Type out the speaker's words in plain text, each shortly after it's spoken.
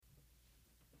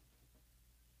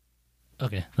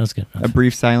Okay, that's good enough. A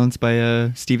Brief Silence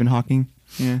by Stephen Hawking.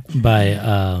 Yeah.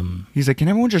 By He's like, can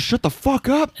everyone just shut the fuck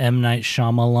up? M. Night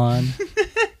Shyamalan.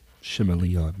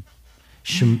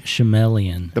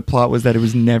 Shyamalan. The plot was that it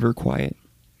was never quiet.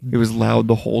 It was loud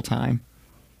the whole time.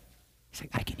 He's like,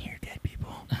 I can hear dead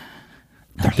people.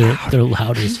 They're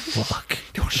loud as fuck.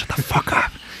 Don't shut the fuck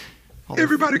up.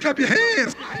 Everybody clap your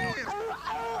hands.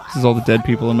 This is all the dead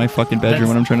people in my fucking bedroom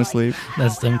when I'm trying to sleep.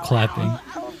 That's them clapping.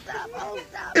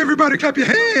 Everybody clap your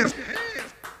hands.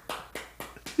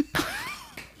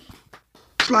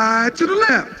 Slide to the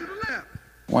left.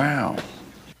 Wow.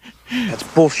 That's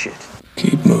bullshit.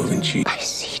 Keep moving, Chief. I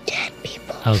see dead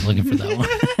people. I was looking for that one.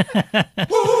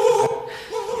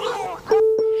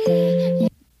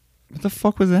 What the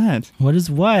fuck was that? What is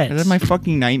what? Is that my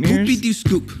fucking nightmares? Poopy-dee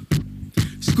scoop.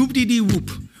 Scoop-dee-dee whoop.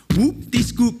 Whoop-dee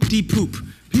scoop-dee poop.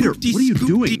 Peter, what are you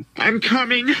doing? I'm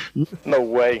coming. No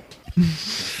way.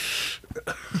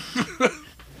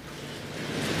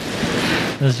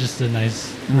 That's just a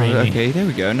nice rainy. Okay, there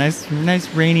we go. Nice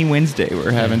rainy Wednesday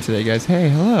we're having today, guys. Hey,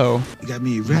 hello. You got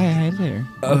me Hi, ready. hi there.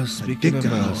 Oh, speaking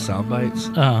of sound bites,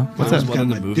 What's that was up? one in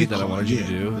the movie that I wanted you to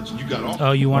do.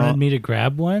 Oh, you wanted me to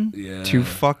grab one? Yeah. Too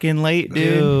fucking late,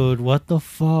 dude. What the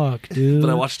fuck, dude? But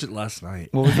I watched it last night.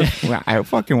 What was it? Well, I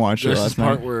fucking watched it There's last this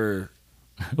part night. where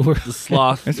the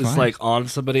sloth It's is fine. like on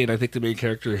somebody, and I think the main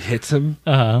character hits him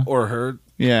or her,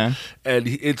 Yeah. and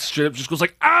it straight up just goes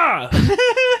like, ah!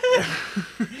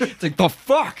 It's like, the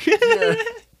fuck? Yeah.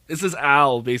 It says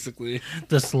owl, basically.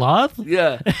 The sloth?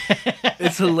 Yeah.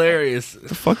 It's hilarious.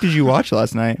 The fuck did you watch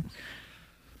last night?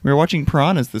 We were watching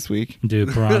Piranhas this week. Dude,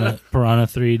 Piranha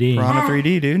 3D. Piranha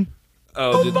 3D, dude.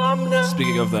 Oh,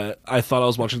 speaking of that, I thought I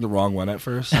was watching the wrong one at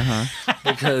first.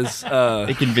 Because,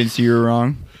 They convinced you were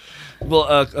wrong.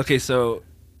 well, okay, so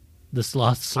The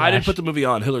sloth slash. I didn't put the movie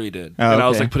on. Hillary did. Oh, and I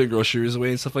was okay. like putting groceries away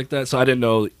and stuff like that. So I didn't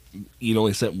know Ian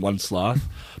only sent one sloth.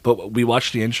 But we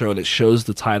watched the intro and it shows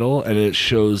the title and it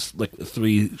shows like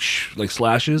three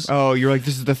slashes. Oh, you're like,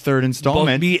 this is the third Both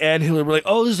installment. me and Hillary were like,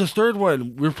 oh, this is the third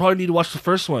one. We probably need to watch the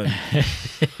first one.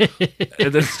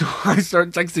 And then I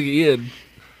started texting Ian.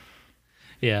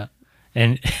 Yeah.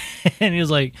 And and he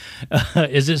was like,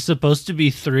 is it supposed to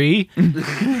be 3? and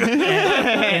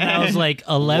I was like,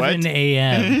 11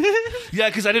 a.m. Yeah,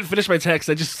 because I didn't finish my text.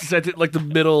 I just sent it like the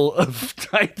middle of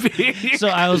typing. So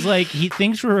I was like, he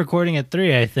thinks we're recording at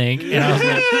 3, I think. And I was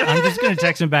like, I'm just going to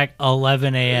text him back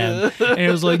 11 a.m. And he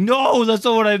was like, no, that's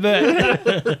not what I meant.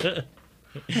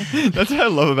 That's what I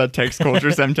love about text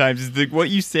culture sometimes. Is like what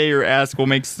you say or ask will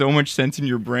make so much sense in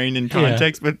your brain in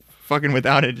context, but fucking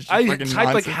without it, it's just I fucking typed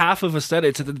like nonsense. half of a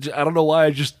sentence, and then I don't know why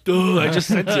I just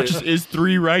sent it. Just, is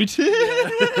 3 right?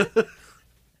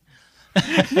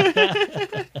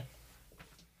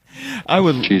 I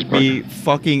would be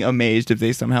fucking amazed if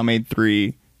they somehow made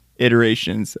 3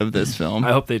 iterations of this film.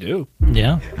 I hope they do.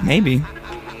 Yeah. Maybe.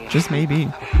 Just maybe.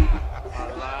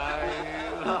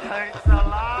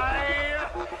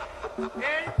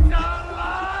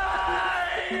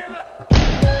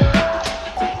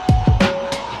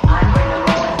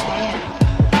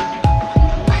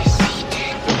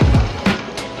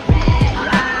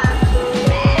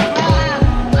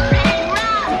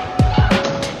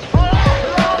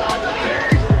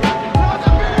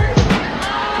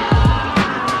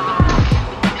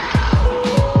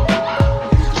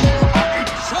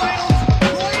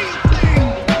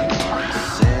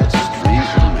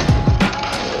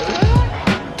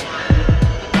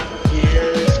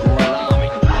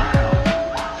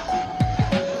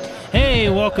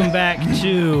 Welcome back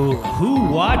to Who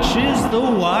Watches the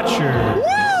Watcher.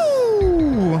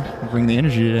 Woo! Bring the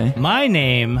energy today. My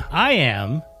name, I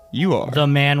am You are. the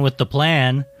man with the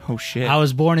plan. Oh, shit. I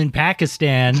was born in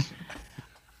Pakistan.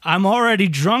 I'm already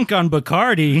drunk on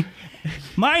Bacardi.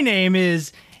 My name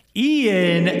is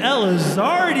Ian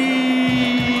Elizardi.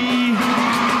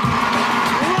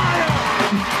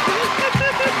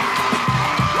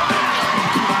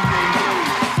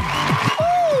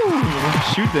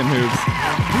 Shoot them hoops.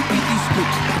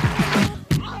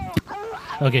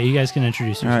 Okay, you guys can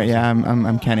introduce All yourselves. right, yeah,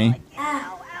 I'm Kenny.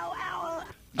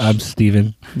 I'm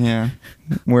Steven. Yeah,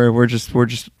 we're just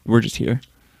here.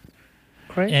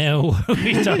 And what are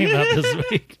we talking about this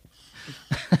week?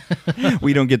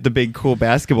 We don't get the big cool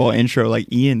basketball intro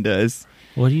like Ian does.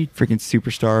 What do you? Freaking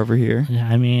superstar over here.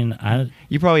 I mean,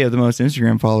 You probably have the most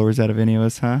Instagram followers out of any of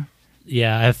us, huh?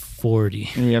 yeah, I have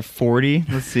 40. And you have 40.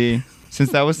 Let's see.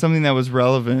 Since that was something that was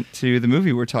relevant to the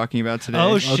movie we're talking about today.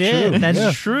 Oh shit, true. that's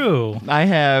Yeah. true. I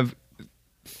have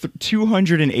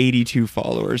 282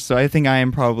 followers, so I think I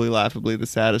am probably laughably the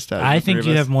saddest out of I the three think of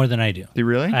you us. have more than I do. Do you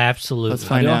really? Absolutely. Let's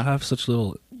find I out. don't have such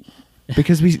little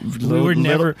Because we were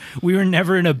never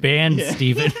in a band,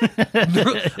 Steven.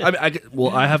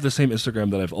 I have the same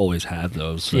Instagram that I've always had,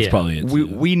 though, so that's probably it.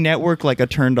 We network like a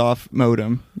turned off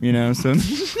modem, so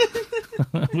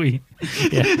we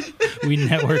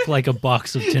network like a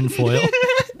box of tinfoil.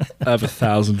 I have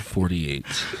 1,048.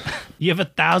 You have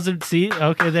 1,000 seats?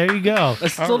 Okay, there you go.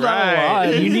 That's still not a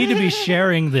lot. You need to be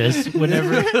sharing this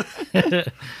whenever.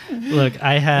 Look,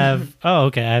 I have. Oh,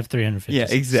 okay. I have 350. Yeah,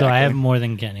 exactly. So I have more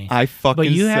than Kenny. I fucking But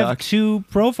you suck. have 2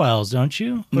 profiles, don't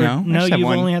you? No, I just have you've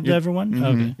one. only had the You're- other one.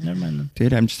 Okay, never mind then.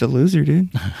 Dude, I'm just a loser, dude.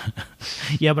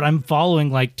 Yeah, but I'm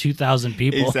following like 2,000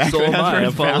 people. Exactly. So am That's I. what I'm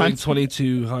it's following balanced.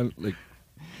 2,200, like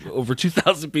over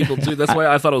 2,000 people too. That's why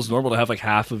I thought it was normal to have like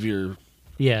half of your.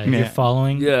 Yeah, Yeah. you're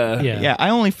following. Yeah. Yeah, I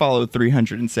only follow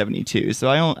 372, so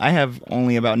I have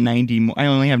only about 90 more. I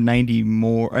only have 90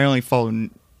 more. I only follow.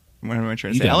 What am I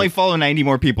trying to say? I only follow 90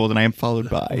 more people than I am followed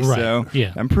by. Right, So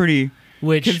yeah. I'm pretty.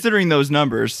 Which Considering those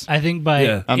numbers, I think by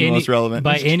Yeah. I'm the most relevant.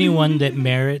 by anyone that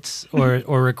merits or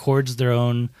records their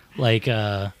own like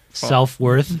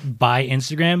self-worth by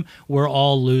Instagram, we're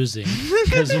all losing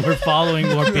because we're following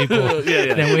more people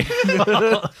than we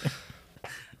follow.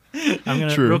 I'm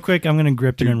gonna True. real quick. I'm gonna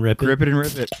grip it and rip it. grip it and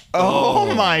rip it.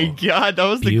 Oh my god, that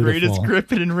was the Beautiful. greatest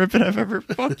grip it and rip it I've ever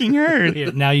fucking heard.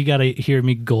 Here, now you gotta hear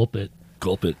me gulp it.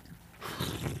 Gulp it.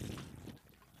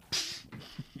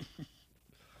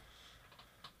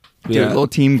 Dude, a little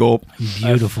team gulp.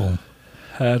 Beautiful.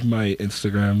 Had my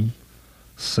Instagram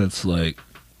since like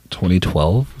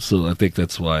 2012, so I think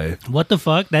that's why. What the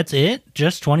fuck? That's it?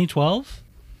 Just 2012?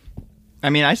 I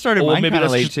mean, I started mine kind of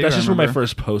that's late just, too. that's I just where my remember.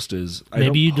 first post is. I Maybe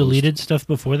don't you post- deleted stuff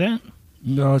before that?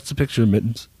 No, it's a picture of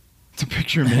Mittens. It's a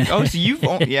picture of Mittens. Oh, so you've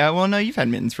yeah. Well, no, you've had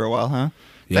Mittens for a while, huh?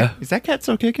 Yeah. Is that cat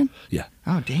still kicking? Yeah.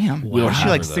 Oh damn. We don't Is she have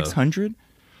like her, though. 600?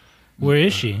 Where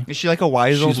is she? Is she like a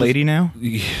wise old She's lady now?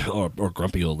 Or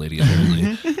grumpy old lady,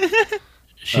 apparently.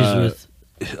 She's with.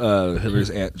 Hillary's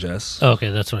Aunt Jess.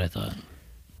 Okay, that's what I thought.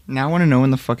 Now I want to know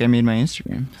when the fuck I made my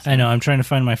Instagram. I know. I'm trying to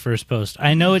find my first post.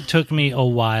 I know it took me a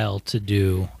while to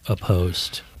do a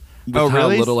post. With Oh,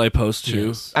 really? how little I post, too.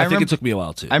 Yes. I I think remem- it took me a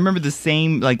while, too. I remember the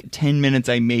same like 10 minutes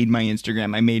I made my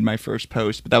Instagram. I made my first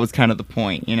post, but that was kind of the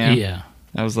point, Yeah.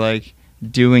 I was like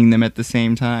doing them at the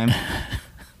same time.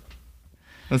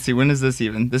 Let's see, when is this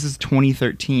even? This is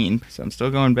 2013, so I'm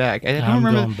still going back. I I'm don't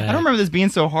remember. going back. I don't remember this being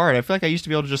so hard. I feel like I used to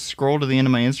be able to just scroll to the end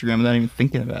of my Instagram without even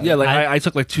thinking about Yeah, it. like I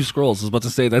took like 2 scrolls. I was about to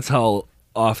say that's how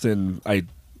often I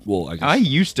guess. I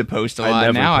used to post a I lot.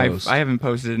 never Now post. I haven't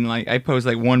posted in like I post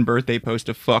like one birthday post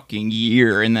a fucking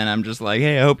year, and then I'm just like,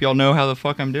 hey, I hope y'all know how the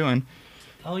fuck I'm doing.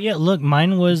 Oh yeah, look,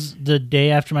 mine was the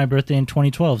day after my birthday in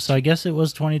 2012, so I guess it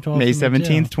was 2012. May for me, too.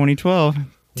 17th, 2012.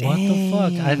 What the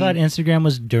fuck? I thought Instagram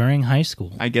was during high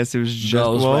school. I guess it was just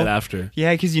No, it was well, right after.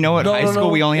 Yeah, because you know what? No, High no, school no,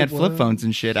 we only it had flip was- phones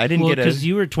and shit. I didn't Well, get a. because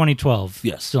you were 2012,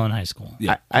 Yes. still in high school.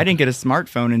 Yeah. I didn't get a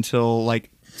smartphone until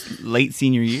like late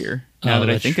senior year. Now Oh, that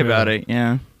I that's think true. about it,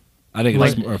 yeah. I didn't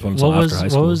Like, get a smartphone what until was after high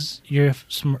school. what was your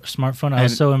smartphone? I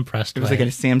was had- so impressed. It was by like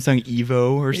a Samsung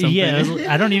Evo or something. Yeah, it was-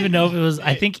 I don't even know if it was.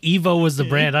 I think Evo was the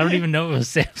brand. I don't even know if it was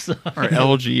Samsung or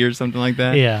LG or something like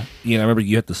that. Yeah, Yeah, I remember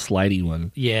you had the slidey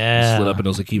one. yeah. Slid up and it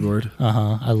was a keyboard.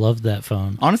 I loved that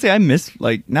phone. Honestly, I miss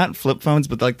like not flip phones,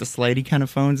 but like the slidey kind of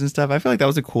phones and stuff. I feel like that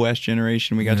was a cool ass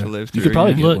generation we got to live through. You could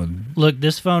probably know? get one. Look,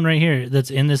 this phone right here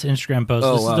that's in this Instagram post.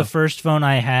 Oh, This wow. is the first phone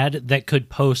I had that could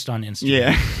post on Instagram.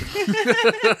 Yeah.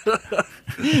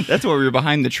 That's why we were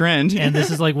behind the trend. And this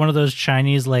is like one of those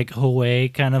Chinese like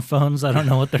Huawei kind of phones. I don't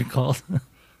know what they're called.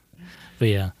 But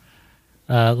yeah.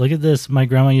 Look at this. My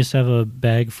grandma used to have a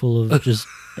bag full of just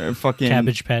Fucking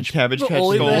Cabbage Patch. Cabbage Patch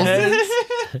Only the skulls.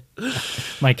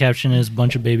 heads. my caption is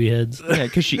bunch of baby heads. Yeah,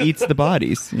 because she eats the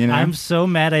bodies. You know, I'm so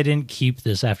mad I didn't keep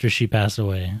this after she passed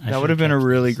away. that would have been a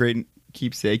really great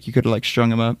keepsake. You could have like strung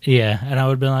them up. Yeah, and I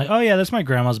would have been like, oh yeah, that's my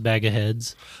grandma's bag of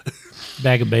heads.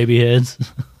 Bag of baby heads.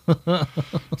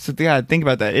 So yeah, think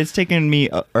about that. It's taken me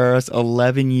or us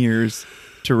 11 years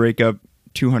to rake up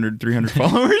 200, 300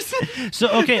 followers. So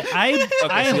okay, I So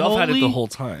y'all had it the wholly, whole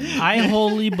time. I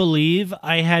wholly believe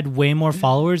I had way more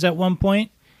followers at one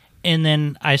point, and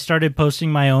then I started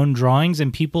posting my own drawings,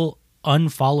 and people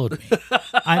unfollowed me.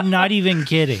 I'm not even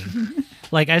kidding.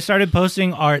 Like I started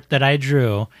posting art that I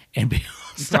drew, and people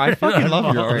I started fucking love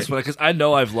your unfollowing. art. It's funny because I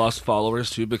know I've lost followers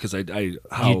too because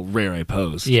how rare I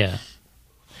post. Yeah.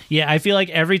 Yeah, I feel like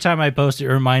every time I post, it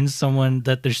reminds someone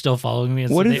that they're still following me,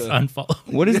 and What so is- they unfollow.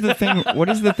 What is the thing? What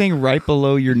is the thing right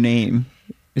below your name?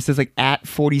 It says like at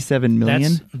 47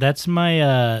 million. That's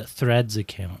my Threads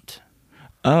account.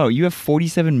 Oh, you have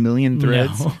 47 million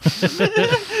threads? No.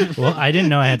 Well, I didn't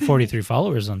know I had 43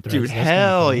 followers on Threads. Dude, That's kinda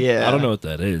hell cool. yeah. I don't know what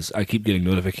that is. I keep getting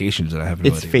notifications and I have no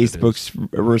It's idea. what it is. Facebook's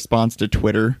response to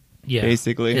Twitter, Yeah,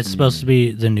 basically. it's supposed to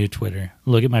be the new Twitter.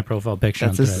 Look at my profile picture.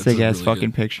 That's on a Threads. sick ass really fucking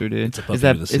good. picture, dude. It's a puppy Is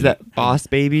that with a is that Boss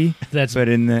Baby? That's But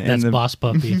in the Boss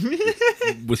Puppy.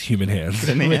 with human hands.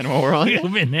 in the animal world.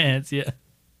 Human hands, yeah.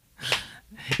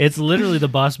 It's literally the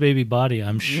Boss Baby body,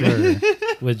 I'm sure,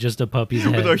 with just a puppy's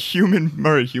head. With a human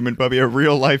puppy, a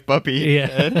real life puppy.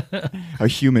 Yeah. A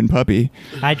human puppy.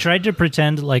 I tried to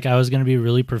pretend like I was going to be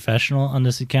really professional on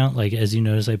this account. Like, as you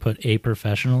notice, I put a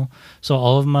professional. So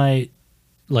all of my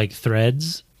like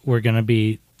threads were going to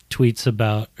be tweets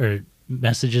about or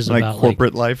messages Like about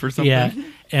corporate life or something. Yeah.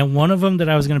 And one of them that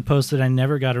I was going to post that I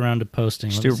never got around to posting.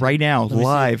 Just Let do me it see. right now, Let me see.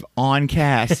 live, on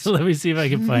cast. Let me see if I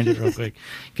can find it real quick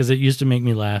because it used to make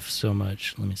me laugh so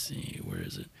much. Let me see. Where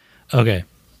is it? Okay.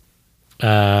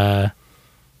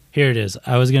 Here it is.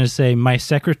 I was going to say my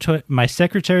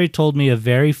secretary told me a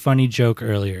very funny joke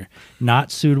earlier.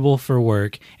 Not suitable for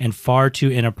work and far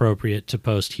too inappropriate to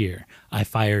post here. I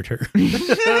fired her.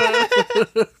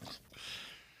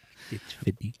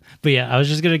 But yeah, I was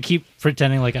just going to keep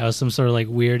pretending like I was some sort of like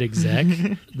weird exec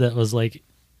that was like do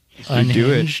it.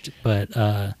 unhinged, but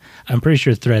I'm pretty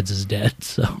sure Threads is dead.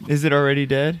 So Is it already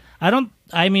dead? I don't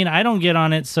get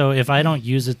on it. So if I don't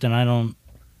use it, then I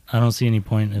don't see any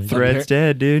point of Thread's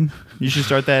dead, dude. You should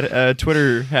start that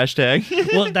Twitter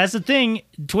hashtag. Well, that's the thing.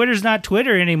 Twitter's not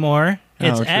Twitter anymore.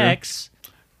 It's Oh, true. X.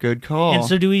 Good call. And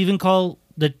so do we even call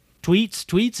the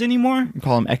tweets anymore?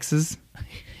 Call them X's.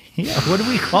 Yeah. What do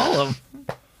we call them?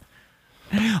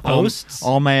 Posts?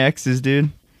 All my X's,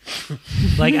 dude.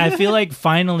 Like, I feel like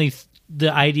finally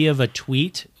the idea of a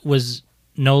tweet was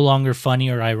no longer funny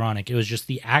or ironic. It was just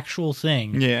the actual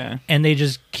thing. Yeah. And they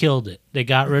just killed it. They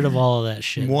got rid of all of that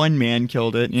shit. One man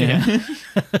killed it. Yeah.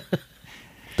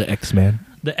 The X-Man.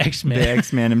 The X-Men. The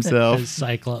X-Man himself.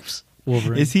 Cyclops.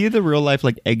 Wolverine. Is he the real life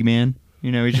like Eggman?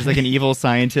 You know, he's just like an evil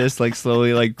scientist, like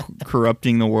slowly like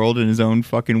corrupting the world in his own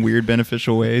fucking weird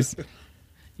beneficial ways.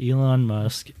 Elon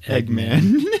Musk.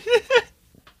 Eggman.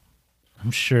 I'm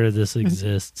sure this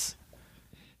exists.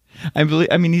 I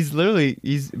mean,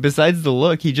 he's besides the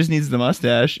look, he just needs the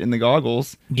mustache and the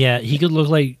goggles. Yeah, he could look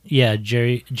like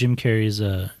Jim Carrey's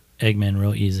Eggman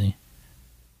real easy.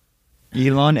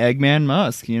 Elon Eggman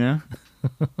Musk, you know.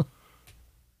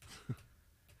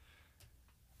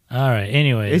 All right.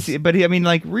 Anyways, But I mean,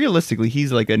 like realistically,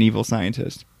 he's like an evil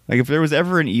scientist. Like if there was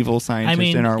ever an evil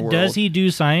scientist in our world, does he do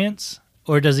science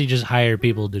or does he just hire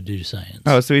people to do science?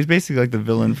 Oh, so he's basically like the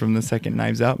villain from the second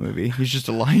Knives Out movie. He's just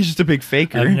a big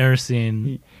faker. I've never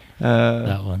seen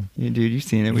that one. Yeah, dude, you've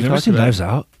seen it. You've never seen Knives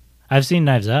Out? I've seen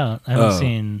Knives Out. I haven't Oh.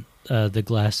 seen the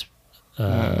glass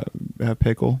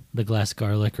Pickle. the glass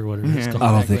garlic or whatever it's Yeah. called.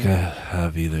 I don't think I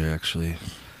have either, actually.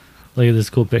 Look at this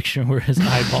cool picture where his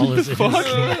eyeball is in his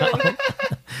mouth.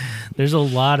 There's a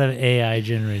lot of AI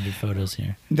generated photos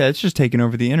here. That's just taking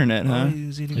over the internet, huh?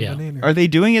 He's eating Yeah. a banana. Are they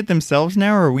doing it themselves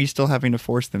now, or are we still having to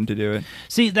force them to do it?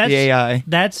 See, that's The AI.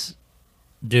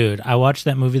 Dude, I watched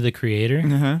that movie The Creator.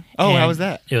 Uh-huh. Oh, how and was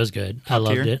that? It was good. I Top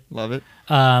loved tier? it. Love it.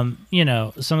 You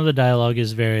know, some of the dialogue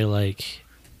is very like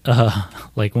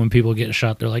when people get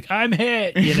shot, they're like, "I'm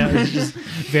hit." You know, it's just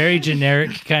very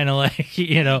generic, kind of like,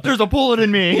 you know, There's a bullet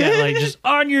in me. yeah, like just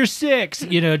on your six.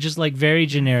 You know, just like very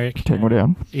generic. Take me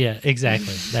down. Yeah,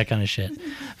 exactly, that kind of shit.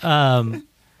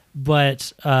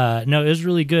 But no, it was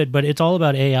really good. But it's all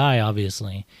about AI,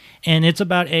 obviously, and it's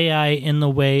about AI in the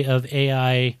way of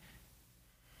AI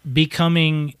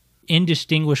becoming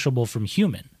indistinguishable from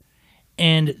human.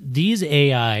 And these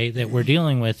AI that we're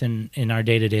dealing with in our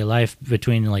day-to-day life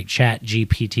between like Chat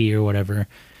GPT or whatever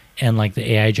and like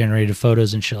the AI generated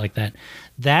photos and shit like that,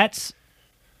 that's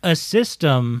a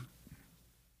system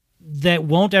that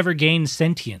won't ever gain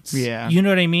sentience. Yeah. You know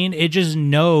what I mean? It just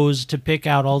knows to pick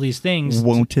out all these things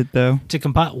Won't it though? to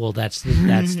compile. Well, that's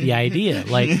the idea.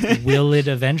 Like, will it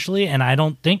eventually? And I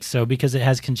don't think so, because it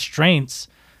has constraints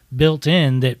built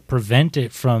in that prevent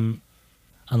it from,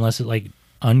 unless it like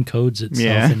uncodes itself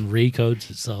Yeah. and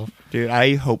recodes itself. Dude,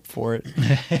 I hope for it.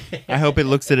 I hope it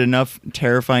looks at enough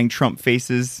terrifying Trump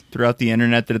faces throughout the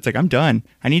internet that it's like, I'm done.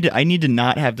 I need to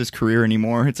not have this career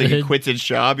anymore. It's like it quits its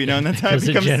job, you know, and that's how it Because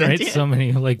it becomes generates sentient. so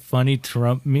many like funny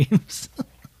Trump memes.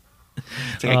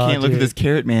 It's like, I can't look at dude. this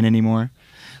carrot man anymore.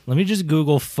 Let me just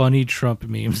Google funny Trump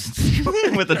memes and see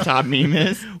What the top meme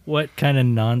is. what kind of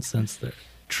nonsense there.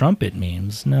 Trumpet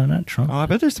memes? No, not Trump. Oh, I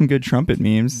bet there's some good trumpet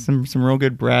memes. Some real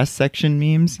good brass section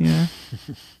memes, yeah.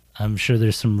 I'm sure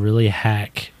there's some really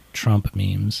hack Trump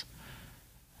memes.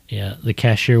 Yeah, the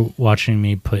cashier watching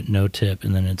me put no tip,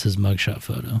 and then it's his mugshot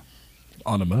photo.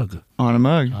 On a mug. On a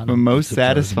mug. But most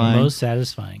satisfying. Most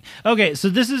satisfying. Okay, so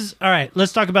this is all right.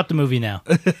 Let's talk about the movie now.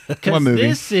 What movie?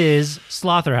 This is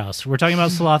Slotherhouse. We're talking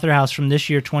about Slotherhouse from this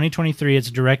year, 2023.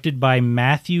 It's directed by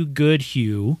Matthew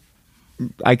Goodhue.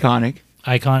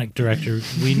 Iconic director.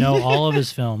 We know all of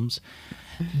his films.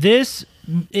 This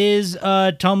is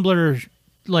a Tumblr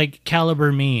like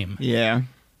caliber meme. Yeah.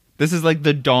 This is like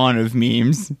the dawn of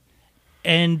memes.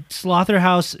 And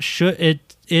Slotherhouse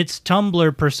it's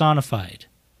Tumblr personified.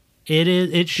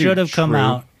 It should have come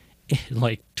out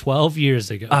like 12 years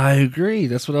ago. I agree.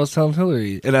 That's what I was telling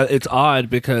Hillary. And it's odd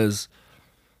because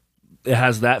it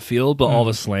has that feel, but all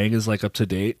the slang is like up to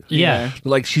date. Yeah.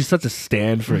 Like she's such a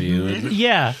stand for you.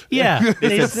 Yeah.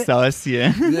 It's sus,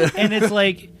 yeah. And it's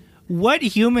like, what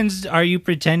humans are you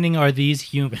pretending are these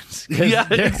humans? 'Cause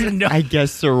there's no I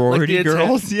guess sorority the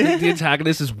girls, yeah. The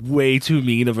antagonist is way too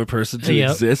mean of a person to Yep.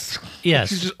 exist. Yes.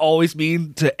 She's just always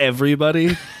mean to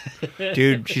everybody.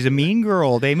 Dude, she's a mean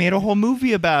girl. They made a whole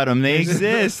movie about them. They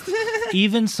exist.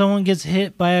 Even someone gets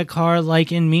hit by a car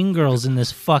like in Mean Girls in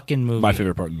this fucking movie. My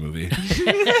favorite part of the movie.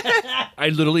 I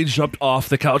literally jumped off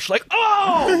the couch like,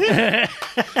 oh!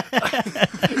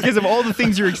 Because of all the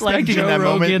things you're like expecting Joe in that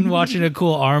Rogan moment. watching a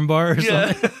cool armbar or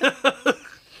something.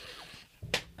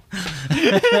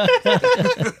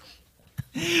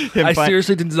 I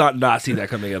seriously did not see that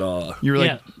coming at all. You were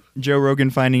like Yeah. Joe Rogan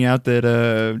finding out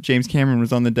that James Cameron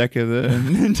was on the deck of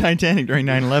the Titanic during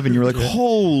 9/11. You were like,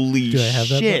 holy Do I have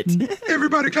that shit. button?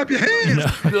 Everybody clap your hands.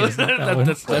 That's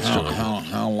true.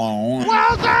 How long?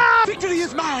 Victory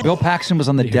is mine. Bill Paxton was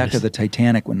on the deck of the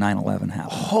Titanic when 9/11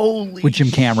 happened. Holy With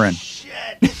Jim Cameron.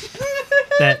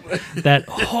 that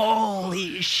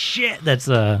holy shit.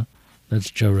 That's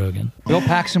Joe Rogan. Bill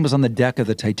Paxton was on the deck of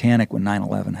the Titanic when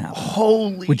 9/11 happened.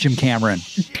 Holy With Jim Cameron.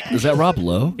 Is that Rob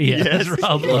Lowe? Yeah, that's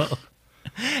Rob Lowe.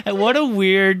 And what a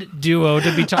weird duo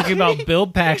to be talking about Bill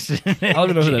Paxton and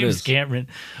don't know who that James is. Cameron.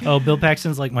 Oh, Bill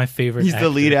Paxton's like my favorite He's actor.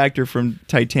 the lead actor from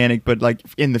Titanic, but like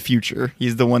in the future.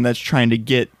 He's the one that's trying to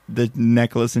get the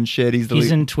necklace and shit. He's He's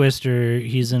lead. in Twister.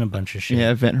 He's in a bunch of shit.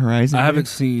 Yeah, Event Horizon. I dude. haven't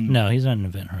seen. No, he's not in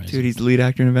Event Horizon. Dude, he's the lead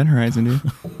actor in Event Horizon, dude.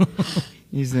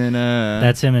 He's in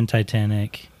That's him in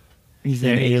Titanic. he's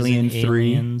in There is Alien an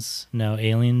 3. Aliens. No,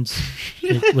 Aliens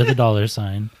with a dollar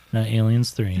sign. No,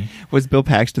 Aliens 3. Was Bill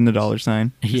Paxton the dollar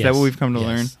sign? Is that Yes, what we've come to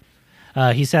yes.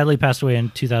 learn? He sadly passed away in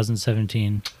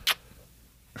 2017.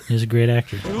 He was a great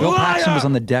actor. Bill Paxton was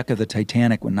on the deck of the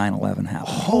Titanic when 9/11 happened.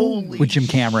 Holy With Jim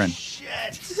Cameron.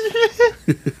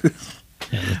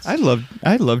 I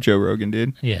love Joe Rogan,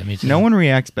 dude. Yeah, me too. No one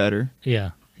reacts better.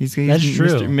 Yeah. He's That's true.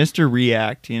 Mr.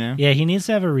 React, you know? Yeah, he needs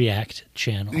to have a React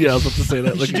channel. Yeah, I was about to say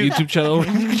that. Like a YouTube channel.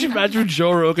 Could you imagine if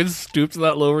Joe Rogan stooped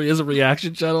that low where he has a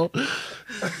reaction channel?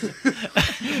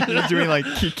 He's doing like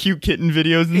cute kitten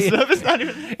videos and stuff. It's not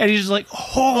even. And he's just like,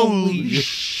 holy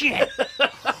shit.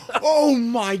 Oh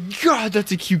my god,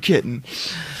 that's a cute kitten.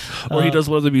 Or he does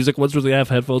one of the music ones where they have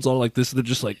headphones on like this and they're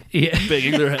just like Yeah.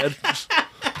 banging their head.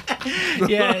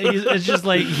 Yeah, it's just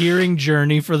like hearing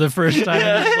Journey for the first time.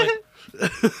 And it's like,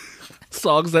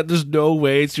 Songs that there's no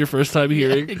way it's your first time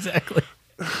hearing. exactly.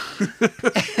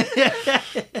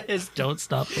 It's Don't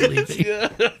Stop Believing.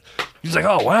 He's like,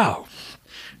 oh, wow.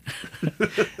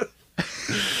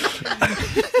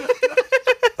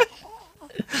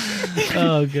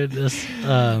 Oh, goodness.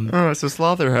 So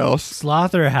Slotherhouse.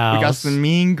 Slotherhouse. We got some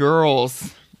mean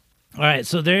girls. All right,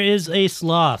 so there is a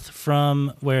sloth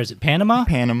from, where is it, Panama?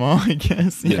 Panama, I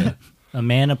guess. Yeah. A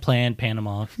man of plan,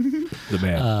 Panama. The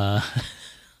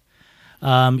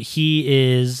man.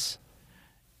 He is...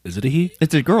 Is it a he?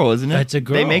 It's a girl, isn't it? It's a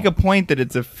girl. They make a point that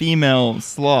it's a female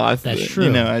sloth. That's You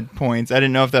true. know, at points. I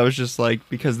didn't know if that was just like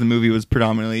because the movie was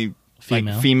predominantly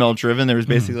Female. like female driven. There was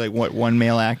basically like what one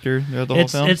male actor there the whole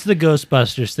film. It's the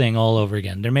Ghostbusters thing all over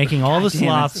again. They're making all the damn it.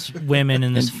 sloths women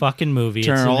in this fucking movie.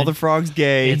 Turn It's all the frogs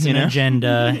gay. It's you an know?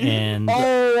 agenda, and,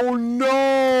 Oh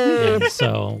no! and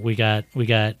so we got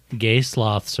gay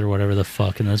sloths or whatever the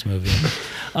fuck in this movie.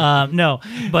 No,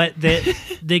 but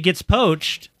that gets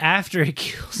poached after it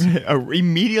kills.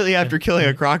 Immediately after killing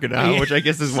a crocodile, which I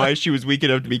guess is why she was weak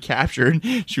enough to be captured.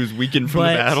 She was weakened from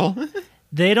But- the battle.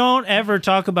 They don't ever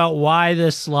talk about why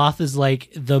this sloth is like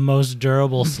the most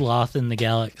durable sloth in the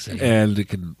galaxy.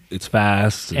 And it's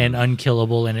fast. And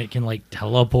unkillable, and it can like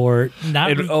teleport.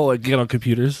 Not it get on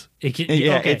computers. it can,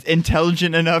 Yeah, okay. it's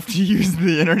intelligent enough to use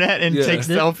the internet and Yeah. take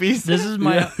selfies. This is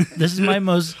my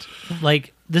most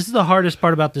like this is the hardest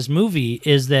part about this movie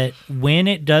is that when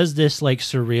it does this like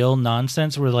surreal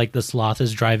nonsense where like the sloth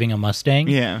is driving a Mustang,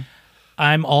 yeah,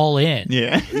 I'm all in.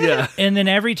 yeah. Yeah. And then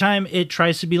every time it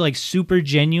tries to be like super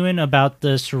genuine about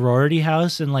the sorority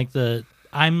house and like the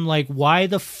I'm like, why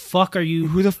the fuck are you?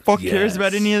 Who the fuck cares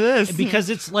about any of this? Because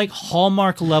it's like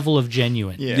Hallmark level of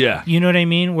genuine. Yeah. You know what I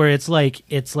mean? Where it's like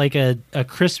a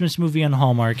Christmas movie on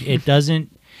Hallmark. It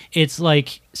doesn't. It's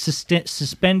like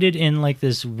suspended in like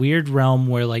this weird realm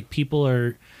where like people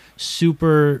are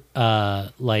super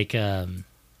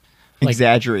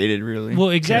exaggerated, really. Well,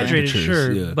 exaggerated,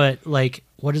 sure, yeah. but like,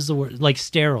 what is the word? Like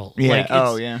sterile. Yeah.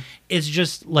 Like, it's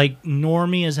just like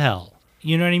normie as hell.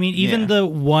 You know what I mean? Even the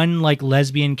one like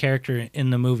lesbian character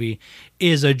in the movie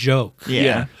is a joke.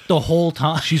 Yeah. The whole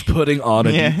time. She's putting on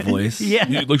a deep voice.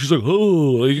 Yeah. Like she's like,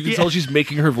 oh, like, you can tell she's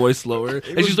making her voice lower.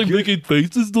 And she's like making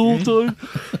faces the whole time.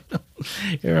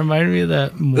 It reminded me of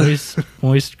that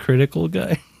moist critical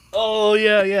guy. Oh,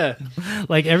 yeah, yeah.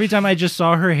 Like every time I just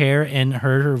saw her hair and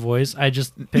heard her voice, I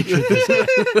just pictured this guy.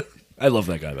 I love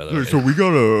that guy, by the way. So we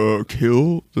gotta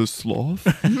kill the sloth?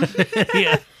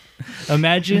 Yeah.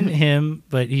 Imagine him,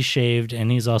 but he's shaved and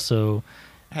he's also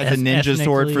Has a ninja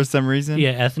sword for some reason?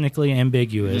 Yeah, ethnically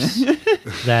ambiguous.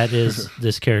 That is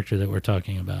this character that we're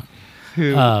talking about.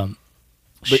 Who?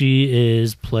 She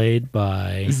is played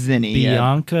by Zenny,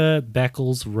 Bianca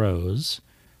Beckles Rose,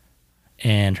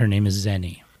 and her name is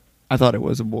Zenny. I thought it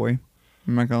was a boy.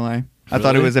 I'm not gonna lie. I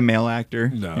thought it was a male actor.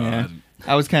 No. Yeah.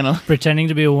 I was kind of Pretending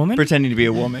to be a woman? pretending to be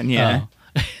a woman, yeah.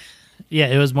 Oh. Yeah,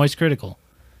 it was moist critical.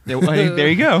 There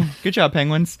you go. Good job,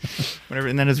 Penguins. Whatever,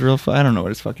 and that is real. I don't know what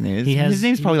his fucking name is. His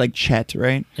name's probably like Chet,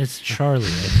 right? It's Charlie, I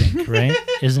think, right?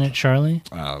 Isn't it Charlie?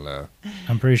 I don't know.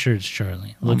 I'm pretty sure it's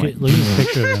Charlie. Look at this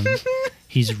picture of him.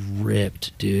 He's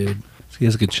ripped, dude. He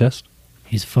has a good chest.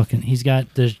 He's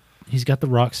got the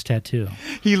Rock's tattoo.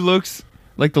 He looks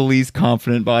like the least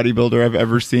confident bodybuilder I've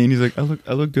ever seen. He's like,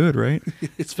 I look good, right?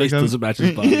 His face doesn't match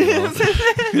his body at all.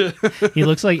 He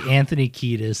looks like Anthony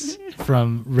Kiedis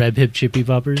from Red Hip Chippy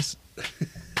Poppers.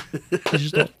 He's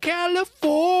just like,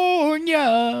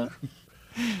 California.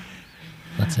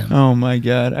 That's him. Oh my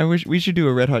god! I wish we should do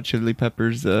a Red Hot Chili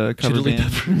Peppers cover Chili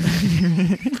band.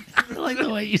 I like the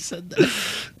way you said that.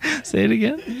 Say it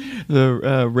again.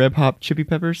 The Red Hot Chili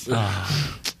Peppers.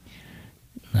 Oh.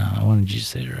 No, I wanted you to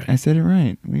say it right. I said it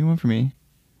right. What do you want from me?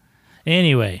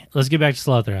 Anyway, let's get back to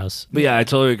Slotherhouse. But yeah, I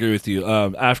totally agree with you.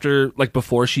 After, like,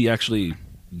 before she actually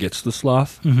gets the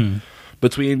sloth,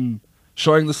 between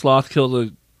showing the sloth kill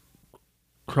the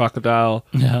crocodile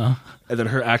Yeah. and then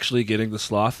her actually getting the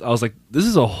sloth, I was like, this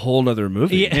is a whole nother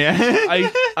movie. Yeah.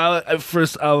 I for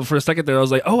a second there, I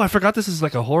was like, oh, I forgot this is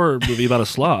like a horror movie about a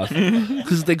sloth.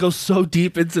 Because they go so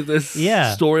deep into this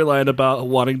storyline about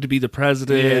wanting to be the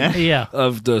president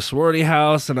of the sorority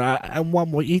house, and I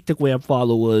want more Instagram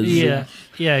followers. Yeah.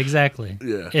 Yeah, exactly.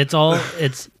 Yeah.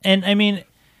 And I mean,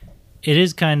 it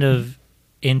is kind of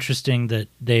interesting that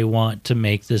they want to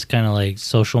make this kind of like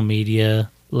social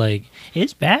media, like,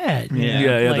 it's bad.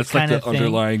 Yeah, like, that's like kind the of thing.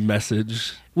 underlying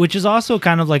message. Which is also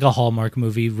kind of like a Hallmark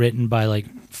movie written by like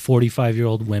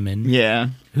 45-year-old women. Yeah.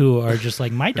 Who are just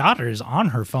like, my daughter is on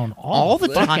her phone all the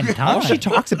fucking time. All she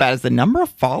talks about is the number of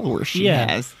followers she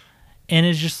has. And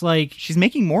it's just like, she's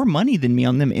making more money than me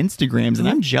on them Instagrams, and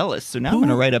I'm jealous. So now I'm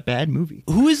gonna write a bad movie.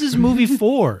 Who is this movie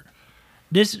for?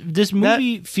 This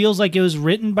movie feels like it was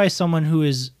written by someone who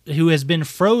has been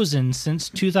frozen since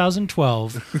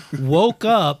 2012, woke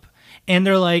up, and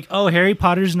they're like, oh, Harry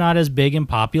Potter's not as big and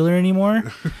popular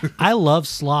anymore. I love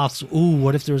sloths. Ooh,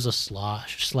 what if there was a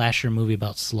slasher movie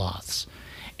about sloths?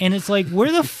 And it's like, where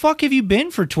the fuck have you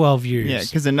been for 12 years? Yeah,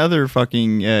 because another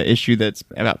fucking issue that's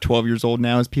about 12 years old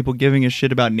now is people giving a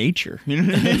shit about nature. You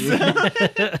know what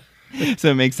I mean? So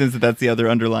it makes sense that that's the other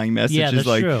underlying message. Yeah, is that's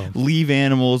like, true. leave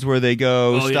animals where they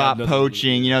go, stop yeah,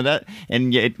 poaching, you know that.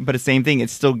 And yet, but the same thing,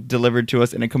 it's still delivered to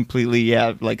us in a completely,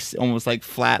 like almost like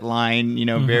flat line, you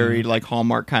know, very like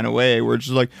Hallmark kind of way, where it's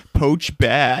just like poach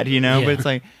bad, you know. Yeah. But it's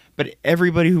like, but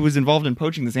everybody who was involved in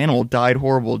poaching this animal died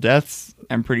horrible deaths.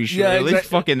 I'm pretty sure. Yeah, At least exactly.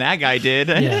 fucking that guy did.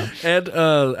 Yeah. And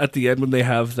at the end, when they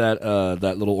have that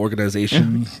little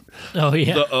organization, Oh,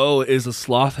 yeah. the O is a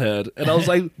sloth head, and I was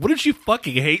like, "Wouldn't you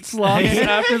fucking hate sloths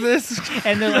after this?"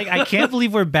 And they're like, I can't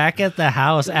believe we're back at the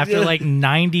house after like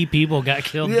 90 people got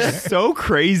killed there. So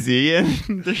crazy.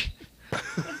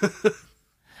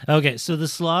 Okay, so the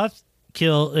sloth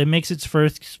kill, it makes its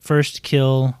first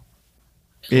kill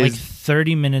like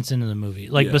 30 minutes into the movie.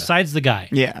 Like, besides the guy.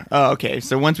 Yeah. Oh, okay.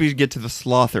 So once we get to the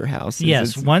Slotherhouse.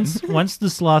 Yes, once the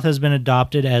sloth has been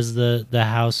adopted as the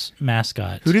house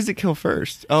mascot. Who does it kill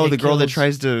first? Oh, the girl that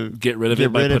tries to Get rid of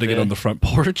it by putting it on the front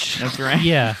porch. That's right.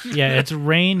 Yeah, it's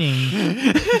raining.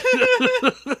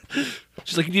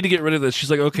 She's like, "You need to get rid of this."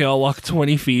 She's like, "Okay, I'll walk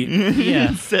 20 feet."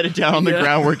 Yeah. Set it down on the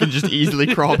ground where it can just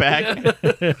easily crawl back.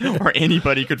 Or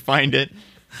anybody could find it.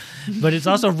 But it's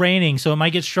also raining, so it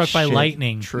might get struck by Shit.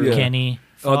 lightning. True. Yeah. Kenny.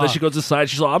 Oh, then Fuck. she goes inside.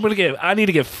 She's like, I need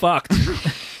to get fucked.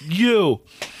 You.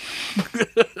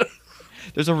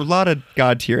 There's a lot of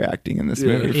god tier acting in this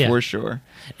movie Yeah. for sure.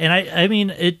 And I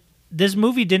mean, this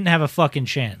movie didn't have a fucking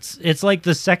chance. It's like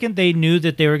the second they knew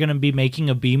that they were going to be making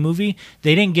a B movie,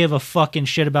 they didn't give a fucking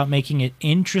shit about making it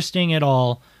interesting at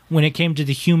all when it came to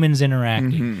the humans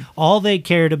interacting. All they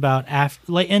cared about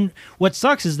and what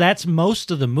sucks is that's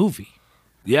most of the movie.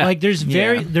 Yeah. Like there's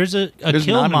Yeah. there's a There's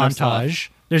kill not enough montage.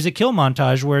 There's a kill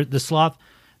montage where the sloth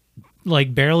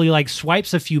like barely like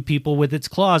swipes a few people with its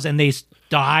claws and they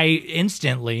die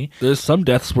instantly. There's some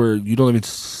deaths where you don't even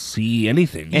see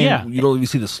anything. Yeah. You don't even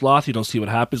see the sloth. You don't see what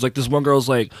happens. Like this one girl's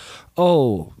like,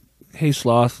 oh, hey,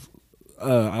 sloth,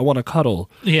 I want to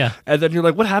cuddle. Yeah. And then you're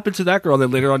like, what happened to that girl? And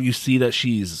then later on you see that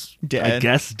she's, Dead. I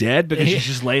guess, dead because she's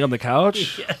just laying on the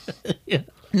couch.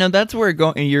 No, that's where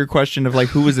your question of like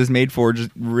who was this made for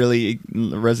just really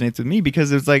resonates with me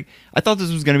because it's like I thought this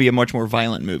was going to be a much more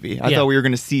violent movie. I thought we were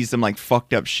going to see some like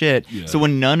fucked up shit. Yeah. So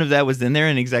when none of that was in there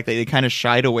and exactly they kind of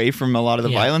shied away from a lot of the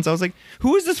violence, I was like,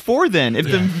 who is this for then? If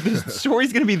the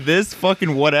story's going to be this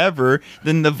fucking whatever,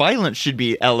 then the violence should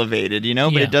be elevated, you know?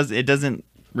 But it doesn't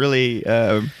really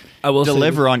I will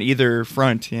deliver on either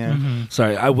front. Yeah.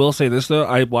 Sorry, I will say this though.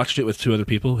 I watched it with two other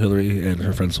people, Hillary and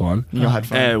her friend Swan. You had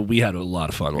fun. And we had a lot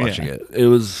of fun watching it. It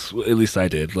was, at least I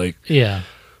did. Like, Yeah.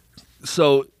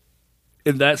 so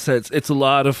in that sense, it's a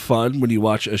lot of fun when you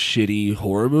watch a shitty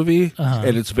horror movie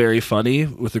and it's very funny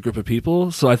with a group of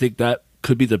people. So I think that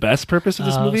could be the best purpose of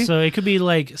this movie. So it could be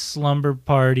like slumber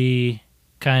party,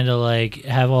 kind of like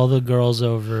have all the girls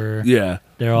over. Yeah.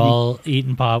 They're all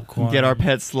eating popcorn. Get our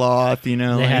pet sloth, you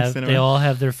know. They all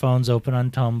have their phones open on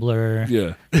Tumblr.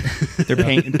 Yeah. They're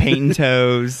painting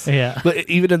toes. Yeah. But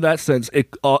even in that sense,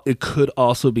 it could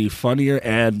also be funnier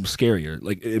and scarier,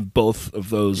 like in both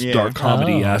of those dark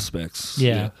comedy aspects.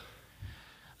 Yeah.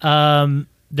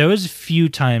 There was a few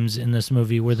times in this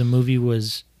movie where the movie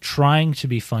was trying to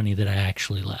be funny that I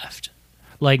actually laughed.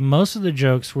 Like most of the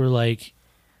jokes were like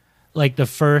the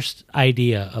first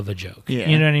idea of a joke. Yeah.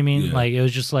 You know what I mean? Yeah. Like it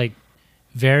was just like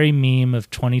very meme of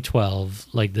 2012.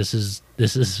 Like this is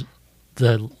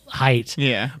the height.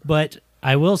 Yeah. But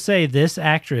I will say this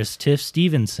actress, Tiff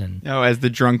Stevenson, Oh, as the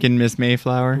drunken Miss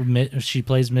Mayflower. she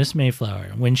plays Miss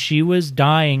Mayflower. When she was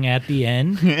dying at the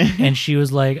end, and she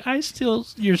was like, "I steal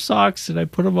your socks and I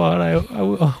put them on. I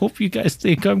hope you guys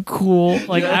think I'm cool."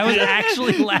 Like I was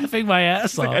actually laughing my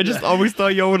ass off. I just always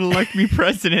thought y'all would elect me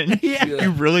president. Yeah.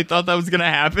 You really thought that was going to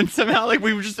happen somehow? Like,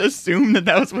 we would just assume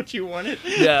that was what you wanted?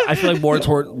 Yeah, I feel like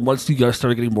once you guys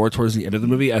started getting more towards the end of the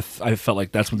movie, I felt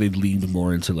like that's when they leaned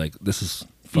more into like, this is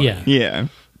funny. Yeah. Yeah.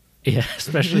 Yeah,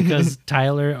 especially because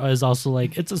Tyler is also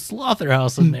like, it's a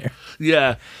Slotherhouse in there.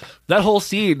 Yeah. That whole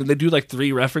scene, and they do like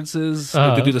 3 references.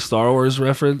 Like, they do the Star Wars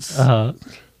reference. And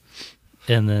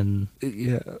then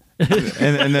Yeah.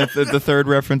 And the third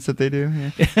reference that they do.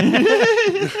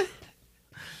 Yeah.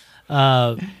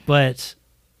 but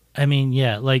I mean,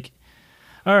 yeah, like,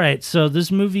 all right, so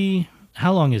this movie,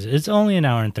 how long is it? It's only an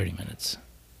hour and 30 minutes.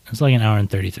 It's like an hour and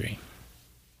 33.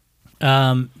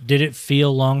 Did it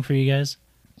feel long for you guys?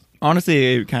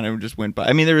 Honestly, it kind of just went by.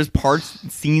 I mean, there was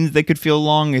scenes that could feel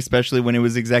long, especially when it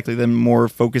was exactly them more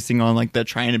focusing on like the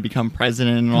trying to become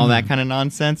president and all that kind of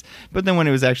nonsense. But then when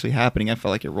it was actually happening, I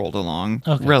felt like it rolled along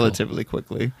relatively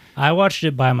quickly. I watched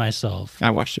it by myself. I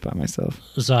watched it by myself.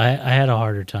 So I had a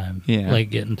harder time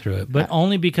like getting through it. But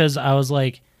only because I was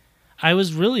like, I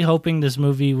was really hoping this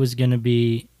movie was going to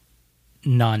be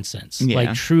nonsense. Yeah.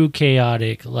 Like true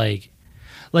chaotic, like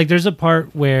there's a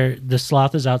part where the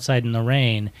sloth is outside in the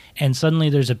rain and suddenly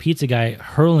there's a pizza guy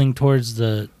hurling towards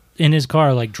in his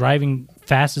car, like driving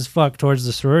fast as fuck towards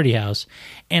the sorority house.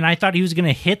 And I thought he was going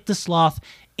to hit the sloth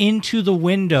into the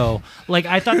window. Like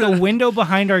I thought the window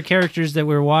behind our characters that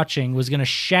we were watching was going to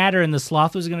shatter and the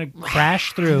sloth was going to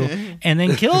crash through and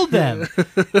then kill them.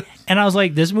 And I was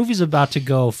like, this movie's about to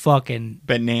go fucking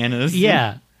bananas.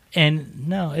 Yeah. And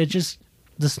no,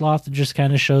 the sloth just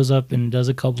kind of shows up and does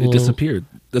a couple. It disappeared.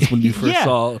 That's when you first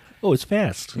saw, oh, it's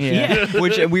fast. Yeah.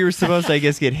 Which we were supposed to, I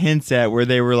guess, get hints at where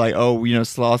they were like, oh, you know,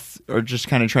 sloths are just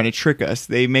kind of trying to trick us.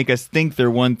 They make us think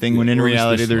they're one thing when in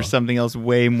reality there's something else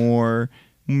way more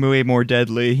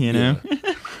deadly, you know?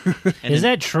 Is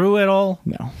that true at all?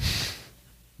 No.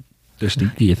 They're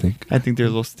stinky, I think. I think they're a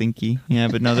little stinky. Yeah,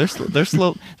 but no, they're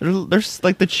slow. They're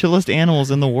like the chillest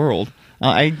animals in the world.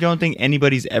 I don't think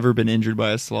anybody's ever been injured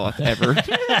by a sloth, ever.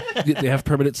 They have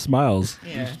permanent smiles.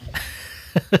 Yeah.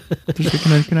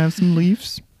 Can I have some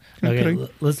leaves? Okay,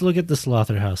 let's look at the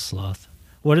Slotherhouse sloth.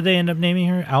 What did they end up naming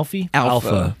her? Alfie?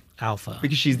 Alpha. alpha.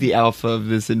 Because she's the alpha of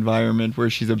this environment where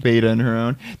she's a beta in her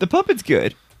own. The puppet's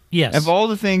good. Yes. Of all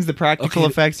the things, the practical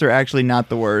effects are actually not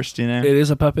the worst, you know? It is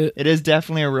a puppet? It is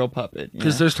definitely a real puppet.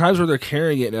 Because there's times where they're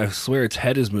carrying it and I swear its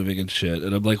head is moving and shit.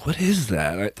 And I'm like, what is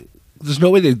that? There's no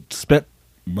way they spent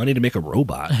money to make a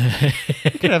robot.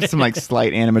 You could have some like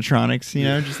slight animatronics, you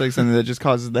know? Just like something that just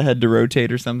causes the head to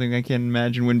rotate or something. I can't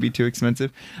imagine wouldn't be too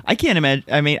expensive. I can't imagine.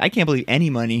 I mean, I can't believe any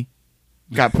money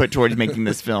got put towards making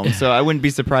this film. So I wouldn't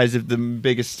be surprised if the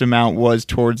biggest amount was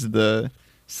towards the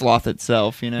sloth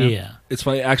itself, you know? Yeah. It's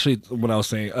funny, actually, when I was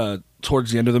saying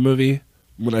towards the end of the movie,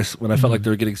 when I felt like they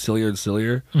were getting sillier and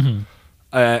sillier,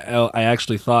 I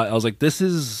actually thought, I was like, this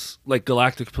is like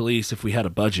Galactic Police if we had a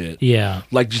budget. Yeah.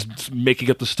 Like just making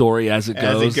up the story as it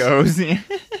goes. As it goes, yeah.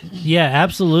 Yeah,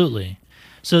 absolutely.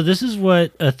 So this is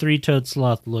what a three-toed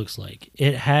sloth looks like.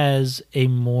 It has a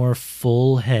more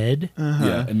full head.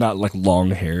 Yeah, and not like long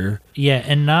hair. Yeah,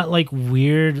 and not like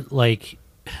weird, like...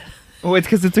 Oh, it's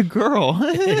because it's a girl.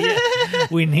 Yeah,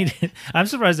 we need it. I'm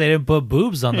surprised they didn't put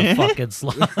boobs on the fucking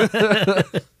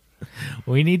sloth.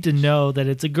 We need to know that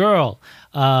it's a girl.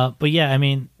 But yeah, I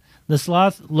mean, the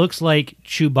sloth looks like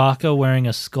Chewbacca wearing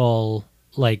a skull,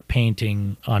 like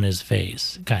painting on his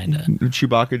face, kind of.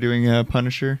 Chewbacca doing a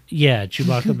Punisher. Yeah,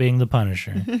 Chewbacca being the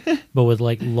Punisher, but with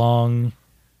like long,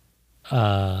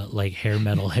 like hair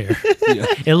metal hair. Yeah.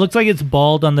 It looks like it's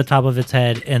bald on the top of its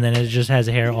head, and then it just has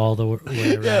hair all the way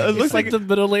around. Yeah, it looks like the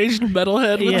middle-aged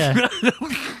metalhead. Yeah.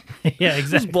 Yeah,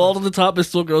 exactly. It's bald on the top, it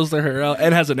still grows their hair out,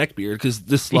 and has a neck beard because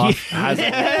this sloth has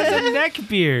a neck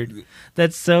beard.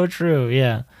 That's so true.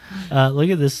 Yeah, look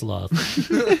at this sloth.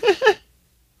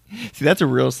 See, that's a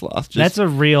real sloth. That's a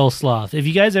real sloth. If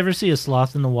you guys ever see a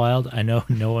sloth in the wild, I know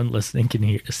no one listening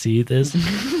can see this.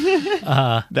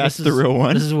 That's the real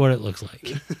one. This is what it looks like.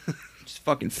 Just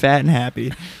fucking fat and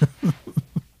happy.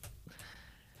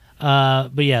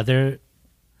 But yeah, they're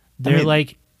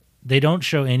like, they don't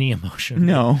show any emotion.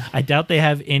 No. I doubt they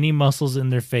have any muscles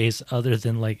in their face other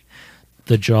than like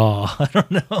the jaw. I don't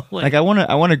know. Like I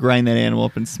want to grind that animal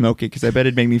up and smoke it because I bet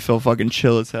it'd make me feel fucking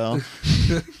chill as hell.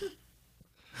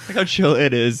 Like how chill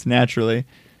it is naturally.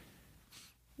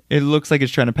 It looks like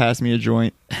it's trying to pass me a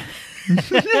joint.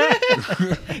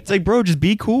 It's like, bro, just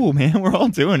be cool, man. We're all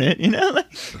doing it, you know?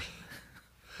 Like,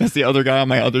 that's the other guy on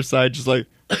my other side, just like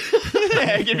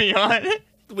egging me on.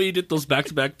 The way you did those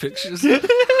back-to-back pictures.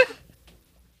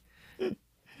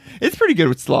 It's pretty good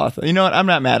with sloth. You know what? I'm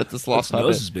not mad at the sloth Its puppet.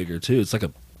 nose is bigger too. It's like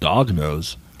a dog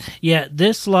nose. Yeah,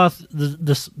 this sloth,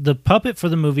 the puppet for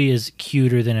the movie is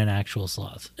cuter than an actual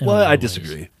sloth. Well, I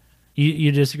disagree.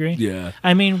 You disagree? Yeah.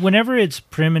 I mean, whenever it's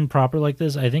prim and proper like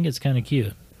this, I think it's kind of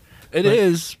cute. It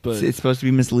is, but it's supposed to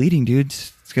be misleading, dude.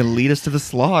 It's going to lead us to the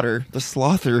slaughter, the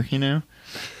slother, you know?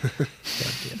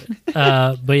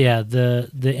 But yeah,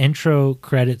 the intro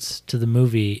credits to the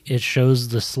movie, it shows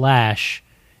the slash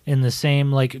in the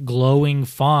same like glowing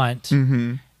font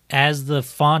as the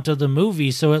font of the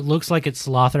movie, so it looks like it's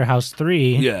Slotherhouse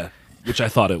 3. Yeah, which I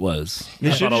thought it was.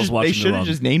 They should have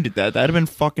just named it that. That'd have been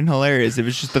fucking hilarious if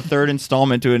it's just the third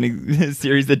installment to a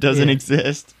series that doesn't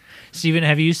exist. Steven,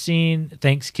 have you seen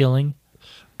Thanksgiving?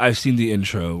 I've seen the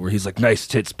intro where he's like, "Nice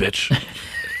tits, bitch."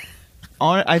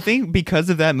 I think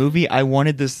because of that movie, I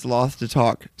wanted this sloth to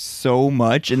talk so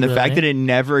much, and the fact that it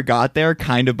never got there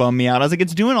kind of bummed me out. I was like,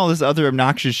 it's doing all this other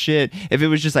obnoxious shit. If it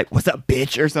was just like, "What's up,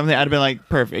 bitch?" or something, I'd have been like,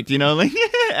 perfect, you know, like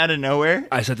out of nowhere.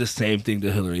 I said the same thing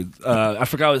to Hillary. I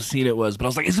forgot what scene it was, but I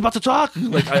was like, "It's about to talk!"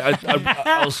 Like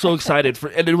I was so excited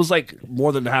and it was like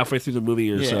more than halfway through the movie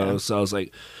or so. So I was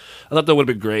like, I thought that would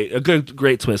have been great. A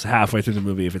great twist halfway through the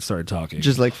movie if it started talking.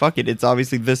 Just like, fuck it. It's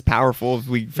obviously this powerful. If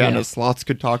we found out sloths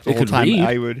could talk the whole time, read.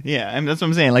 I would. Yeah, I mean, that's what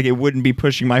I'm saying. Like, it wouldn't be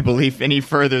pushing my belief any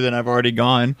further than I've already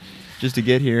gone just to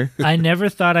get here. I never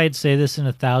thought I'd say this in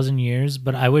 1,000 years,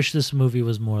 but I wish this movie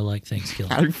was more like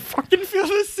Thanksgiving. I fucking feel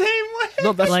the same way.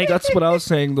 No, that's what I was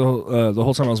saying the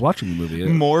whole time I was watching the movie.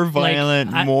 More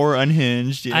violent, more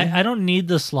unhinged. Yeah. I don't need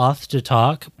the sloth to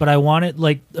talk, but I want it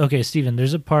like, okay, Steven,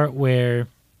 there's a part where...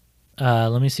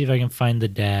 let me see if I can find the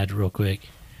dad real quick.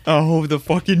 Oh, the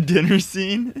fucking dinner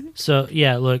scene. So,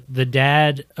 yeah, look, the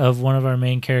dad of one of our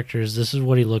main characters, this is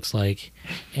what he looks like.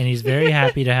 And he's very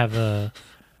happy to have a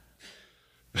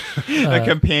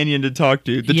companion to talk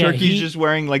to. The turkey's just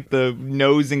wearing like the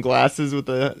nose and glasses with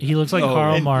the... He looks like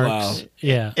Karl Marx. Wow.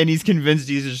 Yeah. And he's convinced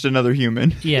he's just another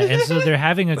human. Yeah, and so they're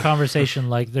having a conversation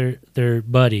like they're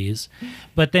buddies.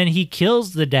 But then he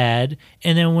kills the dad,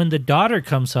 and then when the daughter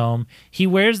comes home, he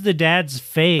wears the dad's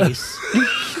face.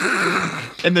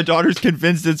 And the daughter's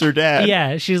convinced it's her dad.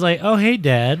 Yeah, she's like, "Oh, hey,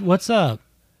 Dad, what's up?"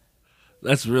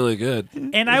 That's really good.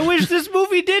 And I wish this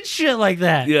movie did shit like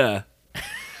that. Yeah.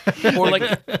 Or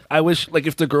like, I wish like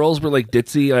if the girls were like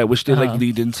ditzy, I wish they like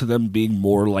lead into them being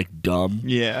more like dumb.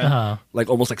 Yeah. Like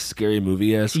almost like Scary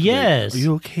Movie-esque. Yes. Like, are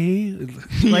you okay?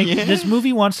 Like this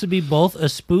movie wants to be both a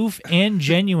spoof and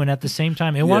genuine at the same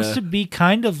time. It wants to be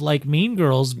kind of like Mean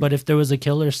Girls, but if there was a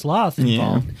killer sloth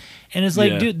involved. Yeah. And it's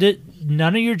like, dude,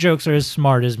 none of your jokes are as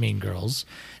smart as Mean Girls.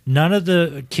 None of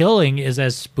the killing is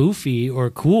as spoofy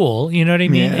or cool. You know what I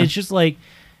mean? Yeah. It's just like,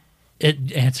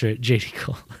 answer it, JD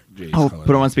Cole. Put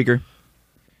him on speaker.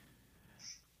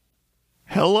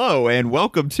 Hello and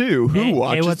welcome to Who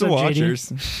Watches the Watchers.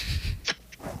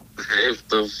 Hey, what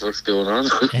the fuck's going on?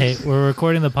 Hey, we're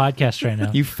recording the podcast right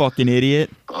now. You fucking idiot.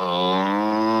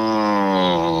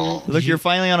 Oh. Look, you're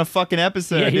finally on a fucking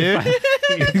episode, dude.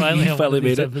 You're finally on one of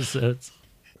these made it. episodes.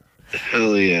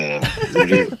 Hell yeah.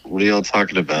 What are y'all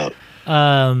talking about?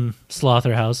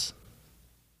 Slotherhouse.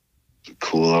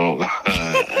 Cool.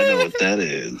 I know what that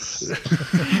is.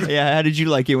 Yeah, how did you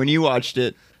like it when you watched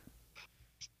it?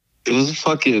 It was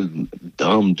fucking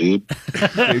dumb, dude.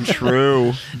 Dude,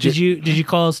 true. Did you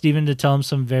call Steven to tell him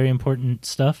some very important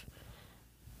stuff?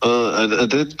 I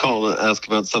did call to ask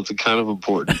about something kind of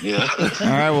important, yeah. All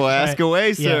right, well, ask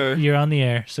away, sir. Yeah, you're on the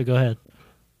air, so go ahead.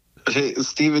 Hey,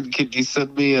 Steven, could you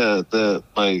send me the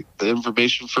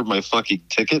information for my fucking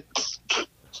ticket?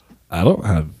 I don't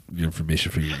have your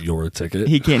information for your ticket.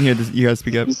 He can't hear this. You gotta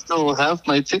speak up. You still have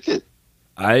my ticket?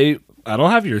 I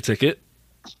don't have your ticket.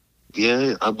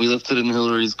 Yeah, we left it in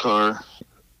Hillary's car.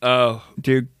 Oh,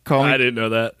 dude, call me. I didn't know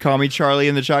that. Call me Charlie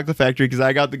in the Chocolate Factory because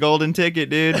I got the golden ticket,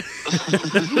 dude.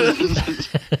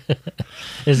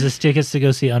 Is this tickets to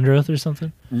go see Under Oath or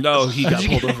something? No, he got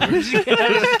pulled over.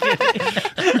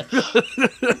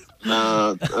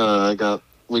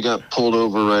 We got pulled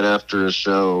over right after a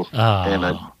show, and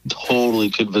I totally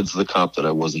convinced the cop that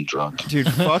I wasn't drunk.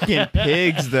 Dude, fucking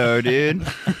pigs, though, dude.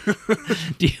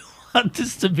 Do you want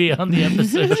this to be on the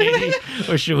episode,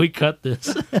 JD, or should we cut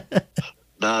this?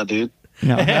 Nah, dude.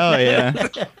 No, hell yeah.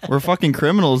 We're fucking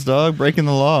criminals, dog, breaking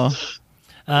the law.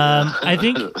 I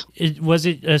think was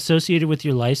it associated with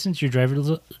your license, your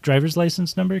driver's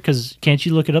license number? Because can't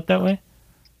you look it up that way?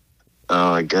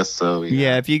 Oh, I guess so.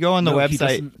 Yeah, if you go on the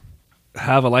website.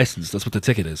 Have a license. That's what the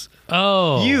ticket is.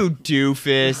 Oh. You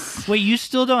doofus. Wait, you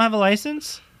still don't have a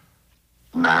license?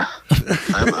 Nah.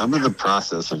 I'm in the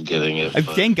process of getting it.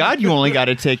 Thank God you only got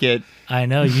a ticket. I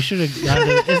know. You should have gotten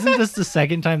it. Isn't this the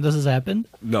second time this has happened?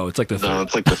 No, it's like the third. No,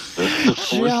 it's like the fourth.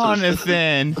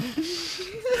 Jonathan.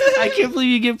 I can't believe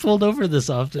you get pulled over this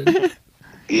often.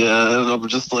 Yeah, and I'm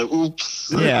just like,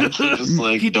 oops. Yeah. Just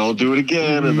like, don't do it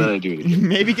again, and then I do it again.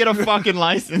 Maybe get a fucking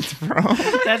license, bro.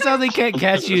 That's how they can't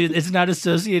catch you. It's not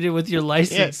associated with your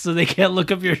license, so they can't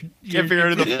look up your can't figure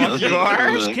out who the fuck you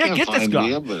are. Can't get this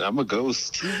guy. I'm a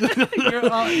ghost.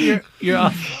 You're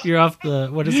off the,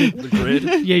 what is it? The grid?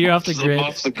 Yeah, you're off the grid. I'm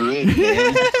off the grid,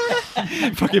 man.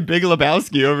 Fucking Big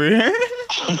Lebowski over here.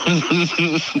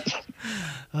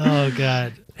 Oh,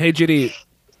 God. Hey, JD.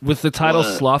 With the title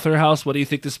Slotherhouse, what do you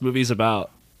think this movie's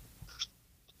about?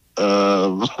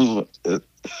 Like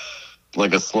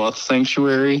a sloth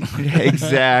sanctuary.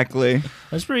 Exactly.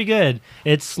 That's pretty good.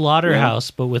 It's Slotherhouse,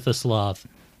 but with a sloth.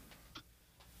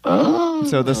 Oh.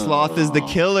 So the sloth is the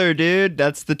killer, dude.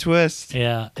 That's the twist.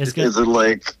 Yeah, it's good. Is it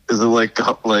like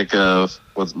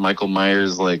what's Michael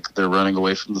Myers, like they're running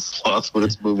away from the sloth, but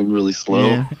it's moving really slow?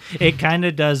 Yeah. It kind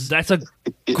of does. That's a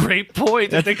great point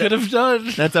that they could have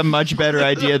done. That's a much better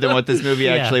idea than what this movie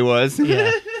actually was.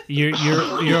 Yeah, you're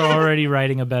already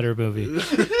writing a better movie.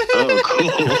 Oh,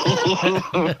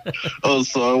 cool. Oh,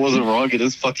 so I wasn't wrong. It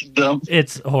is fucking dumb.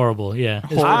 It's horrible. Yeah,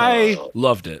 I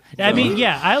loved it. I mean,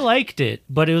 yeah, I liked it,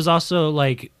 but it was also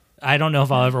like, I don't know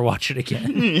if I'll ever watch it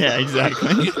again. Yeah,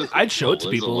 exactly. I'd show it to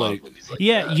people. Like,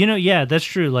 yeah, that's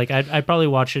true. Like, I'd probably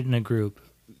watch it in a group.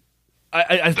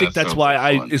 I think that's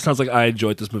why it sounds like I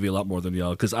enjoyed this movie a lot more than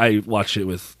y'all, because I watched it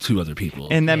with two other people.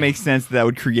 And that makes sense. That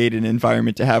would create an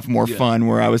environment to have more fun,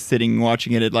 where I was sitting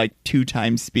watching it at like 2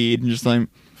 times speed and just like.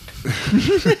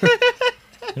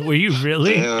 Were you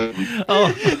really?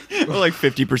 Oh, well, like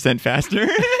 50% faster.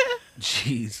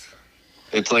 Jeez.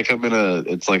 It's like I'm in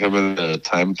a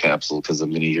time capsule, because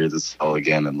I'm going to hear this all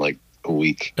again in like a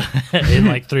week. In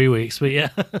like 3 weeks, but yeah.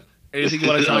 Anything you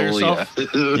want to tell yourself?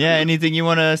 Yeah, anything you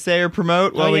want to say or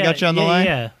promote while we got you on the line?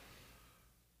 Yeah.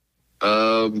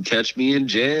 Catch me in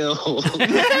jail.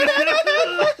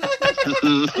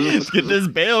 Let's get this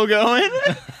bail going.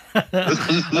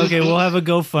 Okay, we'll have a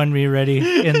GoFundMe ready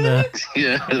in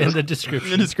the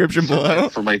description. The description below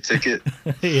for my ticket.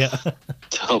 Yeah.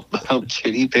 To help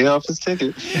Kitty pay off his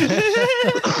ticket.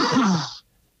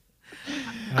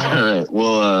 All right.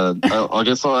 Well, I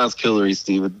guess I'll ask Hillary,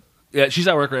 Steven. Yeah, she's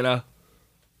at work right now.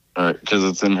 All right, because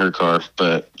it's in her car.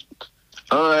 But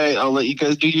all right, I'll let you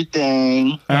guys do your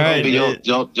thing. All right,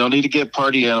 y'all need to get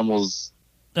Party Animals.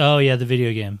 Oh yeah, the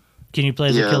video game. Can you play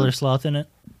as a killer sloth in it?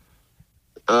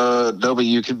 No, but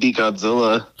you could be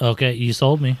Godzilla. Okay, you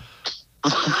sold me.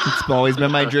 It's always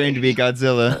been my dream to be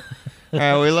Godzilla. All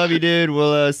right, we love you, dude.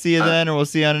 We'll see you then, or we'll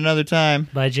see you on another time.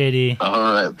 Bye, JD.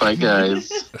 All right, bye,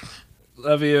 guys.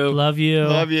 Love you. Love you.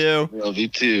 Love you. Love you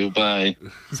too. Bye.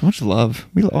 So much love.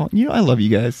 We all, I love you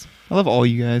guys. I love all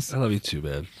you guys. I love you too,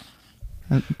 man.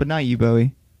 But not you,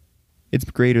 Bowie. It's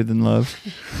greater than love.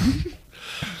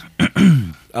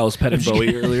 I was petting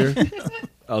Bowie earlier. And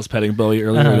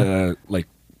I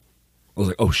was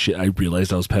like, oh shit, I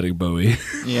realized I was petting Bowie.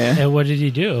 Yeah. And what did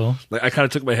he do? Like, I kind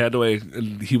of took my hand away,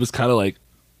 and he was kind of like,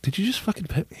 did you just fucking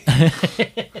pet me?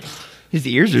 His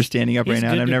ears are standing up He's right now,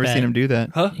 and good I've to never pet. seen him do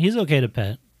that. Huh? He's okay to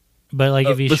pet. But like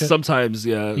if he but sometimes,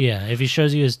 yeah. Yeah, if he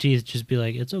shows you his teeth, just be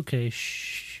like, it's okay.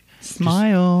 Shh.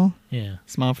 Smile. Yeah.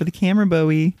 Smile for the camera,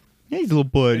 Bowie. Yeah, he's a little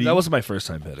buddy. That wasn't my first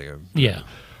time petting him. Yeah.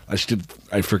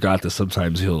 I forgot that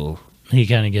sometimes he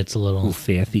kind of gets a little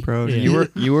fancy. Bro, Yeah.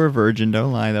 you were a virgin,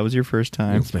 don't lie. That was your first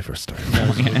time. It's my first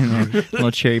time.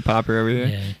 Little cherry popper over there.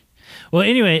 Yeah. Well,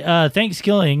 anyway,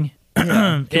 Thanksgiving,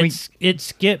 it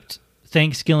skipped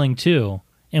Thanksgiving 2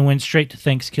 and went straight to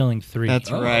Thanksgiving 3.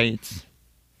 That's right.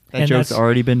 That And joke's that's-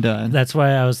 already been done. That's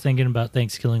why I was thinking about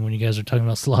Thanksgiving when you guys were talking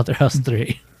about Slotherhouse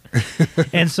 3.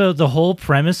 And so the whole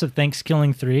premise of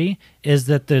Thanksgiving 3 is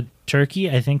that the turkey,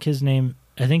 I think his name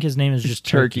is just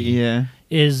Turkey, yeah.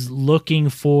 is looking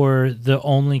for the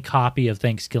only copy of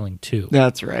Thanksgiving 2.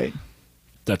 That's right.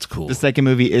 That's cool. The second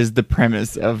movie is the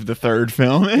premise of the third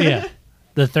film. Yeah.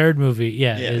 The third movie,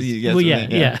 yeah. you guessed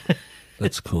it, yeah.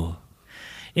 That's cool.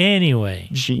 Anyway.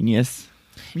 Genius.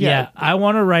 Yeah, I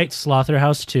want to write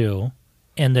Slotherhouse 2,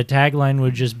 and the tagline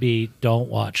would just be, don't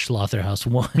watch Slotherhouse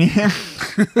 1.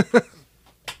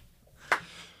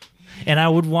 And I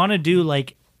would want to do,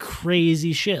 like,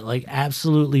 crazy shit, like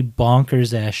absolutely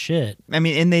bonkers ass shit. I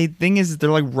mean, and the thing is,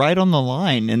 they're like right on the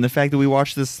line, and the fact that we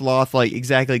watch this sloth like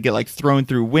exactly get like thrown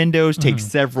through windows, take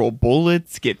several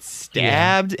bullets, get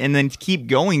stabbed, and then keep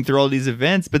going through all these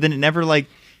events, but then it never like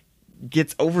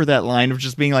gets over that line of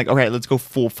just being like, okay, let's go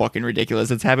full fucking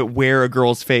ridiculous. Let's have it wear a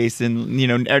girl's face, and you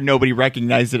know nobody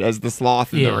recognized it as the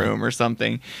sloth in the room or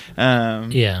something.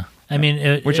 Yeah. I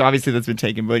mean, which obviously that's been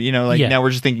taken, but you know, like now we're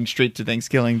just thinking straight to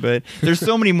Thanksgiving. But there's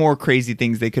so many more crazy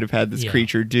things they could have had this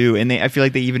creature do, and I feel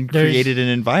like they even created an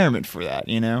environment for that.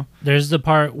 You know, there's the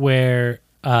part where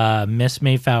Miss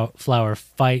Mayflower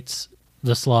fights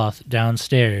the sloth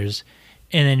downstairs,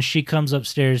 and then she comes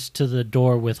upstairs to the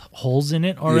door with holes in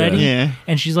it already,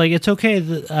 and she's like, "It's okay,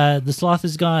 the sloth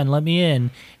is gone. Let me in."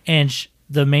 And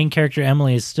the main character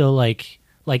Emily is still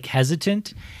like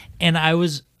hesitant, and I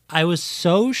was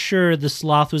so sure the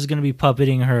sloth was going to be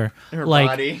puppeting her like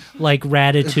body. Like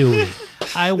Ratatouille.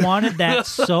 I wanted that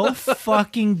so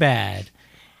fucking bad.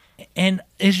 And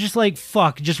it's just like,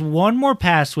 fuck, just one more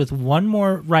pass with one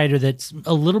more writer that's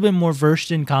a little bit more versed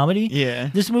in comedy. Yeah.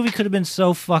 This movie could have been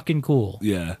so fucking cool.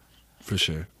 Yeah, for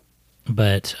sure.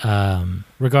 But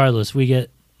regardless, we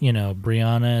get,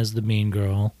 Brianna as the mean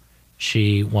girl.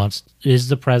 She is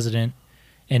the president,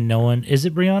 and no one... Is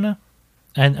it Brianna?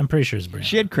 I'm pretty sure it's Brianna.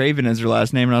 She had Craven as her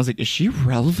last name, and I was like, is she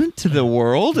relevant to the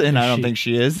world? And I don't think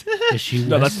she is. Is she?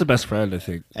 No, that's the best friend, I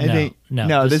think.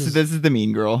 No, this is the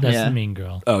mean girl. That's the mean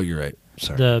girl. Oh, you're right.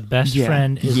 Sorry. The best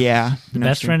friend is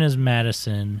best friend is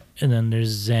Madison, and then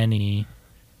there's Zenny,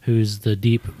 who's the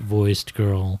deep voiced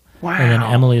girl. Wow. And then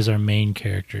Emily is our main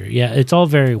character. Yeah, it's all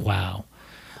very wow.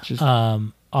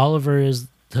 Oliver is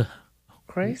the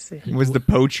crazy. Was the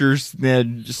poacher's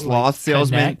sloth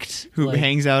salesman who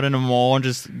hangs out in a mall and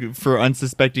just for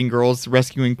unsuspecting girls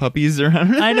rescuing puppies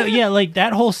around. I know, yeah, like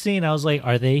that whole scene, I was like,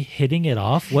 are they hitting it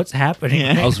off? What's happening?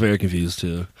 I was very confused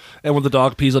too. And when the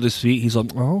dog pees on his feet, he's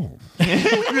like, oh.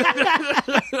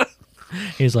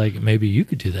 He's like, maybe you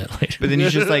could do that later. But then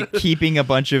he's just like keeping a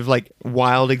bunch of like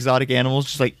wild exotic animals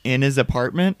just like in his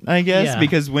apartment, I guess. Yeah.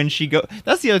 Because when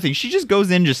that's the other thing. She just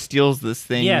goes in, just steals this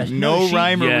thing. Yeah, no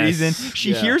rhyme or reason.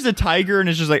 She hears a tiger and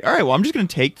is just like, all right, well, I'm just going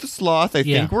to take the sloth. I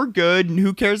think we're good. And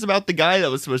who cares about the guy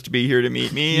that was supposed to be here to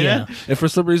meet me? You know? And for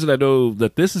some reason, I know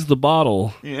that this is the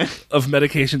bottle of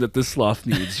medication that this sloth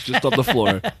needs just on the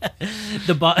floor.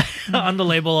 On the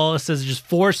label, all it says is just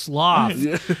 4 sloths.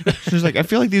 She's like, I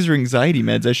feel like these are anxiety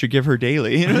meds I should give her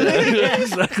daily. You know?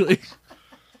 Exactly.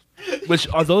 Which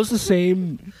are those the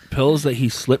same pills that he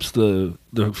slips the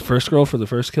first girl for the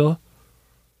first kill?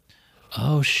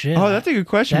 Oh shit! Oh, that's a good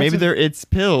question. Maybe it's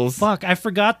pills. Fuck, I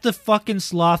forgot the fucking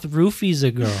sloth roofies a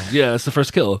girl. Yeah, it's the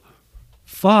first kill.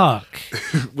 Fuck.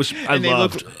 Which I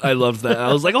loved. I loved that.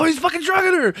 I was like, oh, he's fucking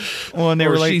drugging her. Well, and they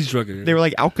were like, she's drugging her. They were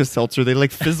like Alka-Seltzer. They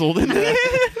like fizzled in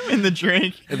the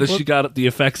drink. And then she got the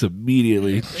effects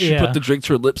immediately. She put the drink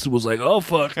to her lips and was like, oh,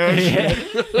 fuck. God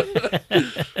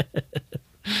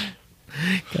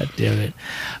damn it.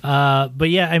 But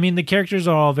yeah, I mean, the characters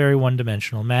are all very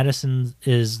one-dimensional. Madison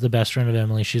is the best friend of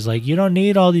Emily. She's like, you don't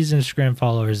need all these Instagram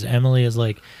followers. Emily is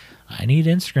like, I need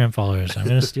Instagram followers. I'm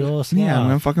going to steal a sloth. Yeah, I'm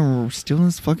going to fucking steal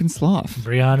this fucking sloth.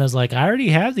 Brianna's like, I already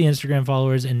have the Instagram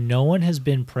followers, and no one has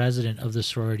been president of the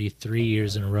sorority 3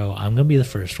 years in a row. I'm going to be the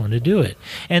first one to do it.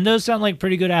 And those sound like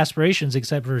pretty good aspirations,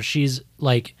 except for she's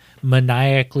like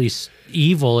maniacally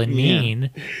evil and mean.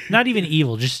 Not even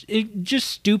evil, just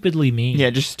stupidly mean. Yeah,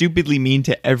 just stupidly mean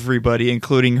to everybody,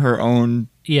 including her own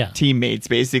teammates,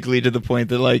 basically, to the point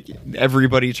that like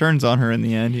everybody turns on her in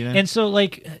the end. You know? And so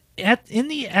like at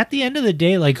the end of the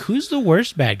day, like who's the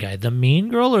worst bad guy? The mean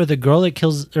girl or the girl that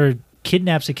kills or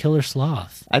kidnaps a killer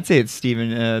sloth? I'd say it's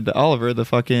Steven the Oliver, the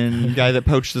fucking guy that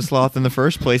poached the sloth in the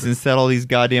first place and set all these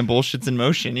goddamn bullshits in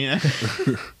motion. You know?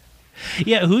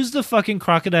 Yeah, who's the fucking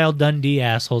Crocodile Dundee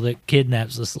asshole that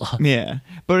kidnaps the sloth? Yeah,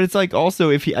 but it's like also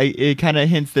if it kind of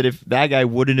hints that if that guy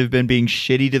wouldn't have been being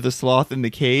shitty to the sloth in the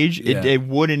cage, it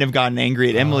wouldn't have gotten angry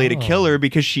at Emily to kill her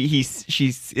because she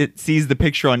sees the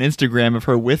picture on Instagram of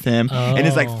her with him and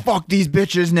is like, fuck these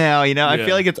bitches now. You know, I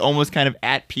feel like it's almost kind of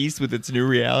at peace with its new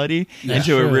reality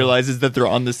until it realizes that they're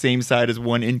on the same side as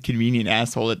one inconvenient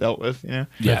asshole it dealt with. You know,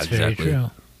 that's very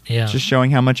true. Yeah, just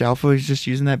showing how much Alpha is just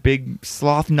using that big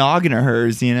sloth noggin of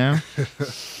hers, you know?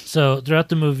 So throughout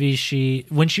the movie,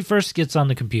 when she first gets on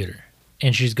the computer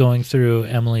and she's going through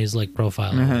Emily's like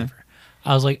profile or whatever,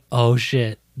 I was like, oh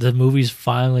shit, the movie's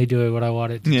finally doing what I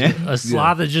wanted to do. A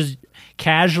sloth is just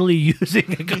casually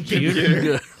using a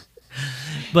computer.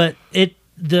 But it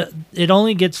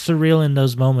only gets surreal in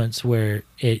those moments where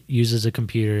it uses a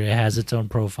computer, it has its own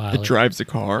profile. It drives a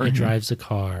car. It drives a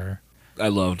car. I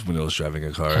loved when it was driving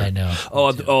a car. I know.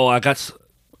 I got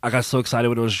so excited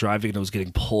when it was driving and it was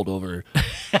getting pulled over.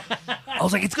 I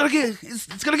was like, it's gonna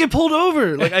get pulled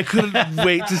over. Like I couldn't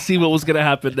wait to see what was gonna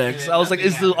happen next. I was like,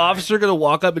 is the officer gonna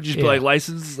walk up and just be like,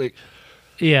 license? Like,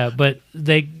 yeah, but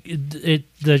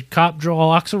the cop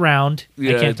walks around. I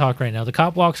can't talk right now. The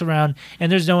cop walks around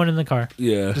and there's no one in the car.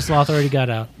 Yeah, the sloth already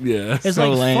got out. Yeah, it's so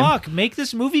like lame. Fuck, make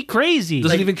this movie crazy.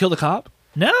 Does it even kill the cop?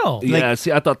 No. Yeah,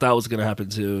 see, I thought that was going to happen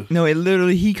too. No,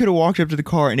 he could have walked up to the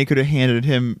car and it could have handed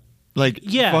him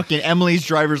fucking Emily's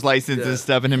driver's license and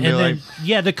stuff, and him be like,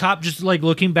 the cop just like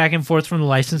looking back and forth from the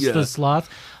license to the sloth,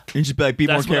 and just be like, be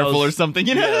more careful or something,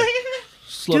 you know?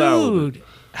 Dude,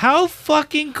 how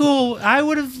fucking cool! I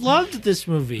would have loved this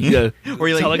movie. Yeah, or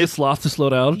you telling a sloth to slow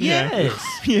down. Yes,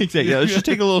 exactly. Yeah, let's just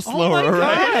take a little slower. Oh my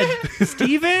God. Right,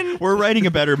 Steven? We're writing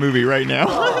a better movie right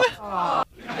now.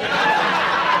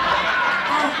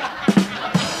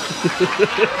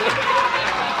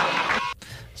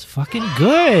 It's fucking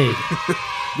good.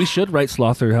 We should write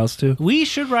Slotherhouse too. We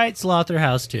should write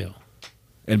Slotherhouse too,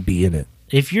 and be in it.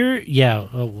 If you're,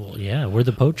 we're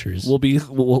the poachers. We're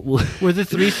the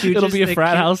Three Stooges. It'll be a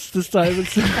frat house this time.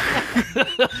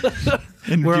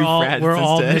 And we're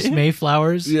all Miss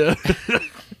Mayflowers. Yeah.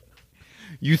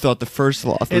 You thought the first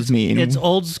sloth was mean. It's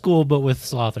old school, but with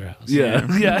Slotherhouse. Yeah,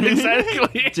 yeah,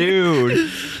 exactly.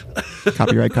 Dude.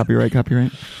 Copyright.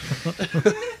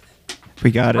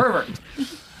 We got it. Perfect.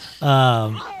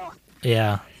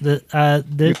 Yeah.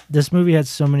 This movie had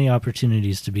so many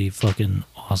opportunities to be fucking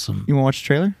awesome. You want to watch the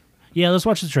trailer? Yeah, let's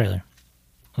watch the trailer.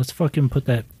 Let's fucking put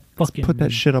that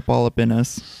shit up all up in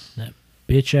us. That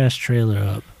bitch ass trailer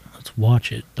up. Let's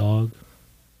watch it, dog.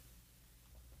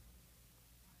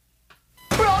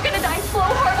 We're all gonna die slow,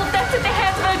 horrible deaths at the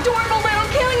hands of an adorable little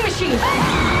killing machine.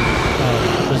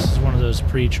 This is one of those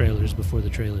pre-trailers before the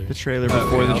trailer. The trailer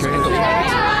before the trailer.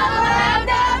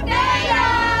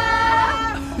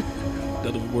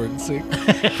 None of them were in sync.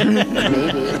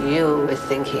 Maybe you were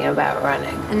thinking about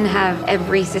running. And have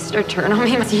every sister turn on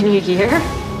me my senior year?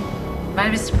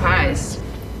 Might be surprised.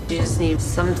 You just need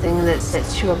something that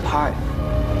sets you apart.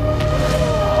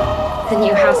 The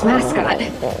new house mascot.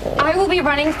 I will be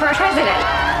running for president.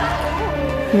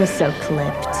 You're so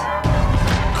clipped.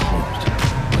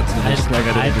 I've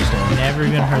never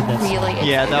even heard that song. Really?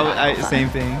 Yeah, that was same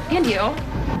thing. And you?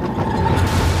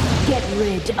 Get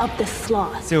rid of the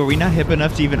sloth. So are we not hip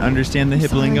enough to even understand the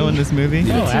hip lingo in this movie?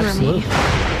 No, absolutely.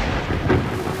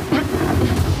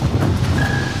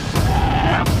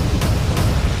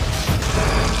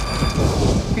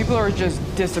 People are just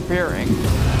disappearing.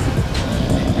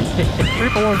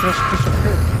 People are just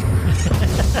disappearing.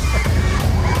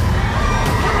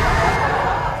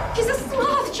 She's a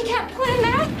sloth. She can't plan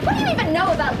that. What do you mean even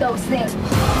know about those things.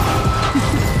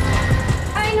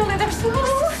 I know that they're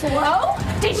slow. Slow?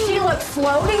 Did she look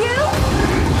slow to you?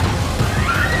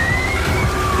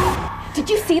 Did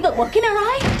you see the look in her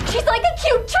eye? She's like a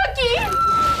cute Chucky.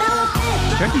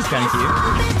 Chucky's kind of cute.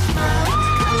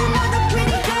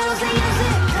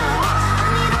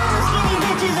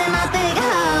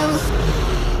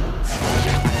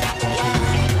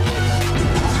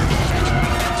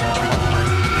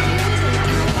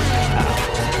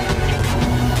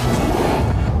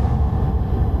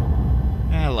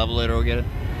 Level later, we'll get it.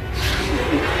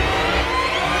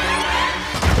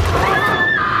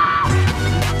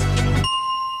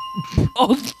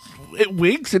 Oh, it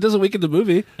winks. It doesn't wink in the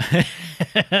movie.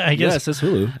 I guess yeah, it says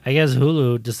Hulu. I guess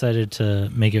Hulu decided to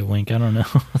make it wink. I don't know.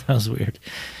 That was weird.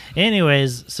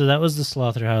 Anyways, so that was the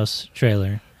Slotherhouse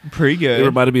trailer. Pretty good. It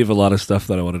reminded me of a lot of stuff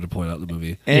that I wanted to point out in the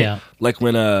movie. Yeah, like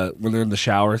when they're in the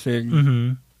shower thing.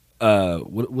 Mm-hmm.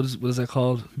 What is that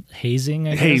called? Hazing,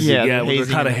 I guess? Hazing, yeah. When they're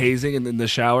kind of hazing and in the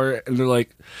shower, and they're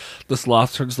like, the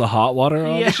sloth turns the hot water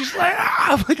on. Yeah. And she's like,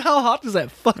 I'm like, how hot does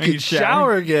that fucking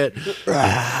shower get?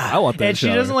 I want that. And she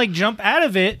doesn't like jump out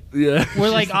of it. Yeah, where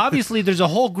like obviously there's a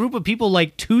whole group of people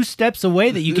like 2 steps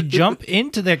away that you could jump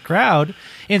into that crowd.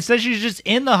 Instead, she's just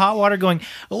in the hot water going,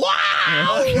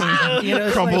 wow! You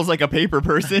know, crumbles like a paper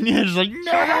person. Yeah, just like,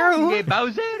 no!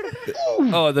 Bowser!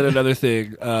 Oh, and then another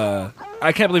thing.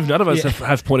 I can't believe none of us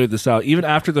have pointed this out. Even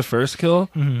after the first kill,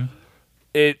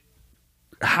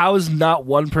 how has not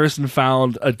one person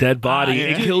found a dead body?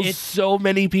 It kills so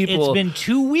many people. It's been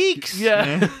 2 weeks.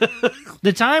 Yeah.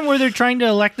 The time where they're trying to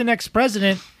elect the next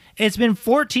president, it's been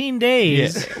 14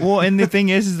 days. Yeah. Well, and the thing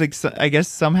is like, I guess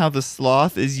somehow the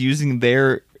sloth is using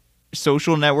their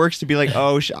social networks to be like,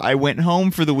 oh, I went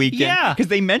home for the weekend. Yeah. Because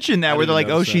they mentioned that where they're like,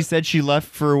 oh, she said she left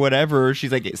for whatever. Or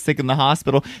she's like sick in the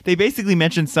hospital. They basically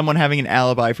mentioned someone having an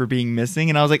alibi for being missing.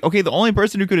 And I was like, okay, the only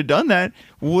person who could have done that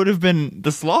would have been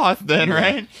the sloth then,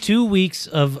 right? 2 weeks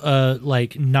of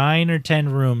like 9 or 10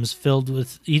 rooms filled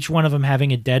with each one of them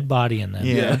having a dead body in them.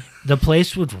 Yeah. The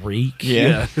place would reek.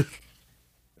 Yeah.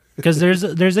 Because there's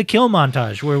a kill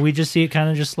montage where we just see it kind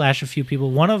of just slash a few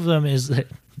people. One of them is that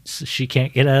she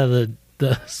can't get out of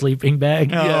the sleeping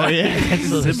bag. Oh, yeah. And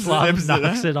so the sloth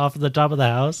knocks it off the top of the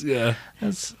house. Yeah.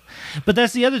 But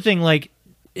that's the other thing. Like,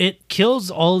 it kills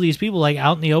all of these people like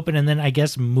out in the open and then I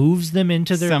guess moves them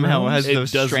into their Somehow rooms.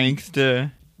 has the strength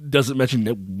to... Doesn't mention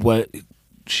what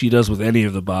she does with any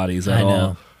of the bodies at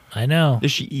all. I know.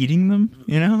 Is she eating them?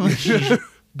 You know?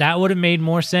 That would have made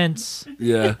more sense.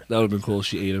 Yeah, that would have been cool if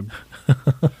she ate him.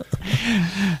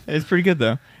 It's pretty good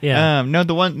though. Yeah. No,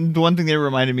 the one thing they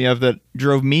reminded me of that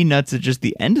drove me nuts at just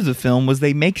the end of the film was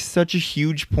they make such a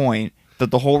huge point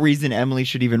that the whole reason Emily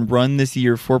should even run this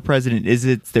year for president is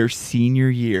it's their senior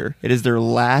year. It is their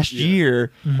last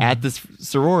year at this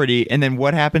sorority. And then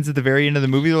what happens at the very end of the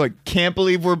movie? They're like, can't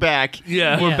believe we're back.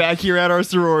 Yeah. We're back here at our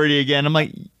sorority again. I'm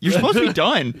like, you're supposed to be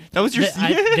done. That was your...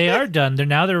 They are done.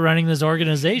 They're running this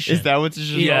organization. Is that what they're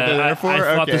there for?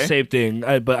 I thought Okay. the same thing,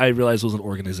 but I realized it was an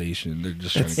organization. They're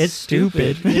just trying to... It's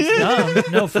stupid. It's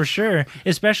dumb. No, for sure.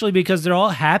 Especially because they're all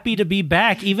happy to be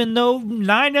back, even though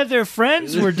 9 of their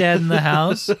friends were dead in the house.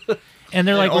 And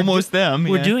they're like, almost them.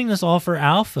 We're doing this all for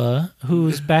Alpha,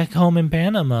 who's back home in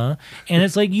Panama. And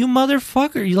it's like, you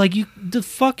motherfucker. The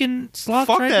fucking sloth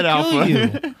Fuck tried that to kill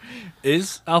Alpha. you.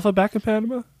 Is Alpha back in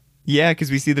Panama? Yeah, because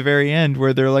we see the very end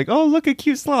where they're like, "Oh, look, a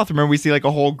cute sloth." Remember, we see like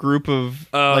a whole group of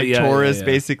tourists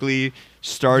basically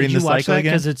starting Did you the watch cycle that?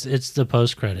 again. Because it's the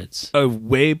post credits.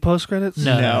 Way post credits?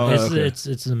 No, okay. it's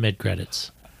the mid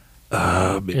credits.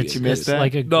 Maybe It's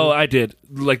like a no, I did.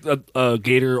 Like a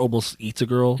gator almost eats a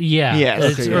girl. Yeah,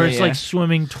 Yes. It's like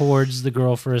swimming towards the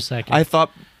girl for a second. I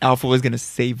thought Alpha was going to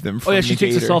save them from Oh yeah, she the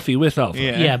takes a gator. selfie with Alpha.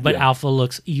 Yeah, but Alpha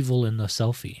looks evil in the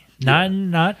selfie.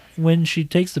 Not when she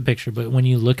takes the picture, but when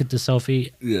you look at the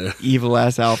selfie. Yeah, evil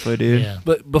ass Alpha, dude. Yeah.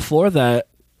 But before that,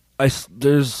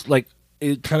 there's like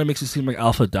it kind of makes it seem like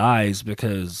Alpha dies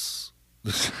because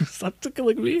stop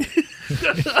tickling me.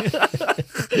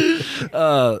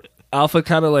 Alpha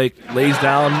kind of like lays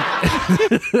down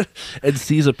and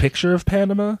sees a picture of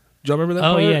Panama. Do you remember that?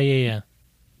 Oh part? yeah.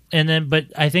 And then, but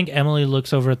I think Emily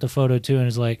looks over at the photo too and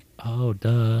is like, "Oh,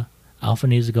 duh, Alpha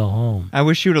needs to go home." I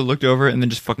wish she would have looked over and then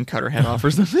just fucking cut her head off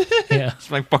or something. Yeah, it's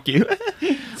like fuck you.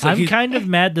 I'm kind of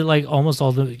mad that like almost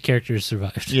all the characters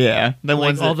survived. Yeah, the like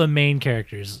ones all that, the main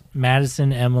characters: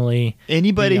 Madison, Emily,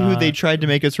 anybody who they tried to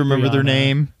make us remember their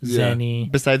name,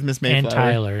 Zenny, besides Miss Mayflower and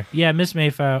Tyler. Yeah, Miss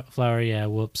Mayflower. Yeah,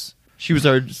 whoops. She was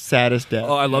our saddest death.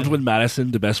 Oh, I loved when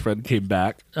Madison, the best friend, came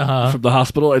back Uh-huh. from the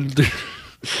hospital and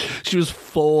She was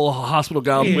full hospital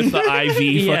gown with the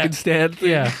IV fucking stand thing.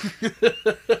 Yeah.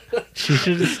 She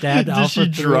should have stabbed Did Alpha she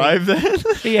drive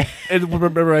that? Yeah. And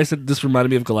remember I said this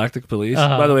reminded me of Galactic Police?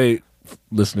 By the way,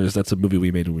 listeners, that's a movie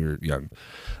we made when we were young.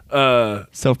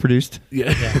 Self-produced.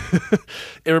 Yeah.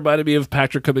 It reminded me of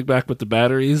Patrick coming back with the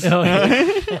batteries. Oh, yeah.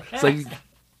 It's like,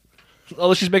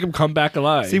 oh, she's making him come back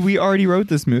alive. See, we already wrote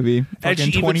this movie And she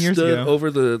fucking 20 even years stood ago.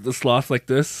 over the sloth like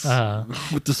this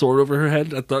with the sword over her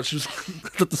head. I thought I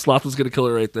thought the sloth was going to kill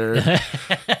her right there.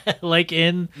 Like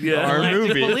in Our Galactic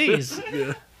movie. Police.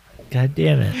 Yeah. God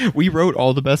damn it. We wrote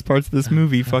all the best parts of this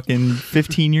movie fucking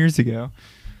 15 years ago.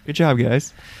 Good job,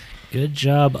 guys. Good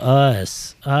job,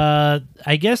 us.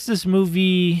 I guess this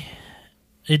movie,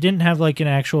 it didn't have like an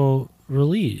actual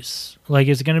release. Like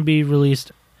it's going to be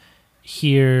released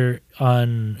here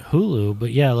on Hulu,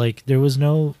 but yeah, like there was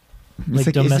no like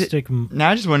domestic. Now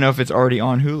I just want to know if it's already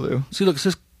on Hulu. See, look, it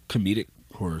says comedic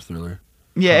horror thriller.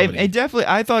 Yeah, it definitely.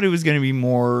 I thought it was going to be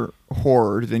more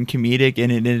horror than comedic,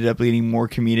 and it ended up leading more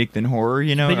comedic than horror.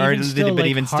 You know, But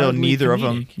even still, like, neither of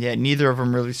hardly them. comedic. Yeah, neither of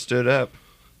them really stood up.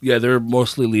 Yeah, they're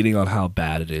mostly leaning on how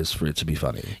bad it is for it to be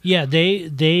funny. Yeah,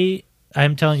 they.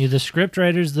 I'm telling you, the script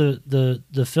writers, the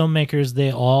filmmakers,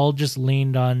 they all just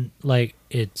leaned on like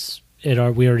we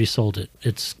already sold it.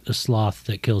 It's a sloth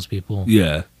that kills people.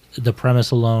 Yeah. The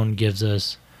premise alone gives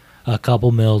us a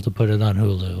couple mil to put it on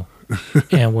Hulu,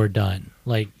 and we're done.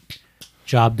 Like,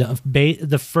 job done.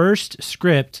 The first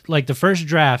script, like the first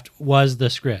draft, was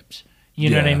the script. You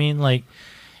know what I mean? Like,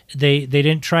 they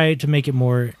didn't try to make it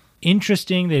more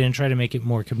interesting. They didn't try to make it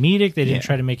more comedic. They didn't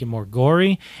try to make it more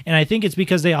gory. And I think it's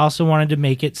because they also wanted to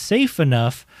make it safe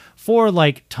enough for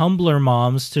like Tumblr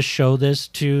moms to show this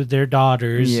to their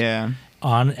daughters. Yeah.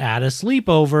 At a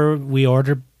sleepover, we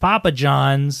ordered Papa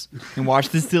John's and watch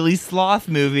the silly sloth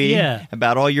movie.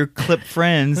 About all your clip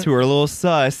friends who are a little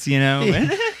sus. You know.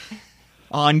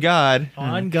 On God.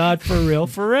 On God, for real,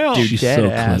 for real. Dude, She's dead so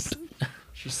ass. clipped.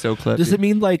 She's so clipped. Does it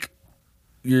mean like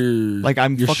you're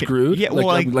I'm you're fucking screwed? Yeah, well,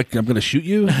 I'm going to shoot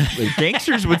you. Like,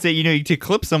 gangsters would say, to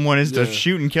clip someone is to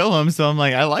shoot and kill them. So I'm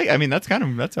like, I mean, that's a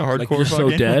hardcore. Like you're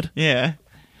so dead. Yeah,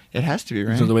 it has to be,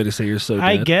 right? Is there the way to say you're so dead?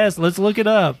 I guess. Let's look it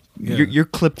up. Yeah. You're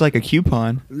clipped like a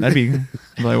coupon. That'd be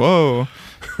like, whoa.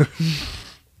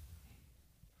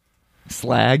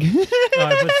 Slag.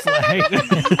 I put slag.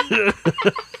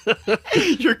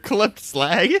 You're clipped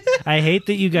slag. I hate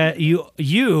that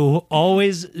you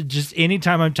always just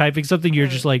anytime I'm typing something, you're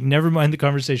just like, never mind the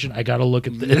conversation. I gotta look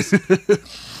at this.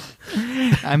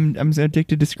 I'm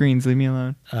addicted to screens. Leave me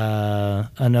alone.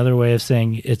 Another way of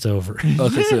saying it's over.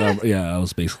 Okay, so, I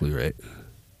was basically right.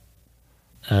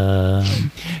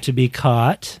 To be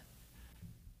caught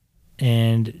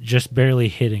and just barely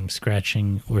hitting,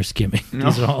 scratching, or skimming.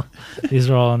 These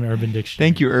are all on Urban Dictionary.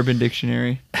 Thank you, Urban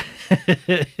Dictionary.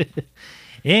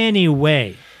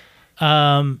 Anyway,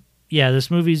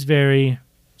 this movie's very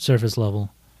surface level.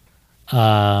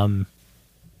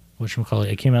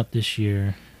 Whatchamacallit, it came out this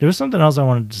year. There was something else I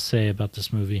wanted to say about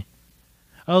this movie.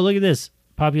 Oh, look at this.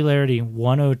 Popularity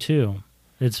 102.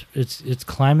 It's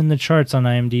climbing the charts on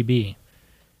IMDb.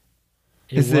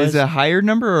 Is a higher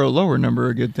number or a lower number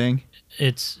a good thing?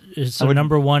 It's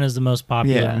number one is the most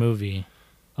popular movie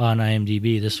on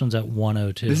IMDb. This one's at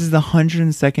 102. This is the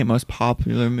 102nd most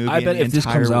popular movie. I bet in the if this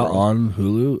entire comes out world. on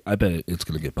Hulu, I bet it's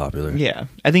going to get popular. Yeah,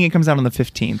 I think it comes out on the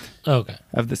 15th. Okay.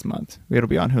 Of this month. It'll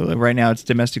be on Hulu. Right now, it's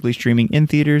domestically streaming in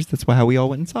theaters. That's how we all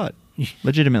went and saw it.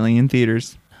 Legitimately in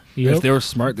theaters. Yep. If they were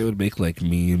smart, they would make like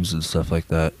memes and stuff like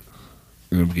that.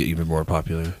 It would get even more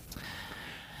popular.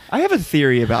 I have a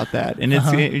theory about that, and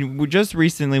just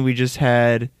recently we just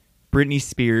had Britney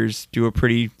Spears do a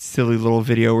pretty silly little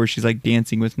video where she's like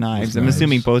dancing with knives. I'm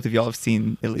assuming both of y'all have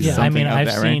seen at least something of I've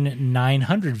that, seen right?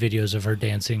 900 videos of her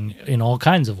dancing in all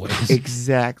kinds of ways.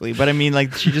 Exactly, but I mean,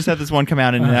 like she just had this one come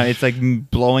out, and now it's like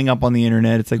blowing up on the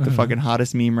internet. It's like the fucking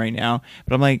hottest meme right now.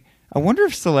 But I'm like, I wonder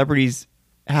if celebrities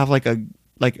have like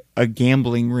a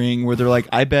gambling ring where they're like,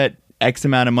 I bet X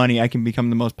amount of money I can become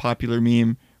the most popular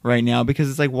meme right now, because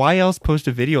it's like, why else post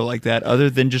a video like that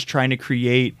other than just trying to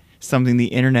create something the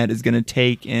internet is going to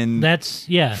take and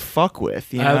fuck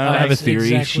with, you know? I have a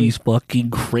theory. Exactly. She's fucking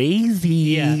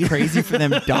crazy. Crazy for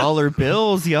them dollar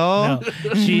bills, y'all.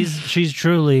 No, she's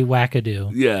truly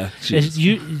wackadoo. Yeah,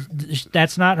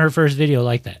 that's not her first video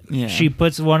like that. Yeah. She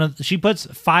puts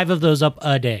 5 of those up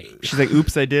a day. She's like,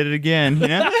 oops, I did it again, you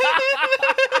know?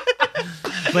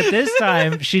 But this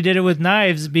time she did it with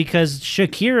knives because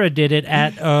Shakira did it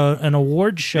at an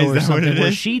award show or something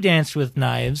where she danced with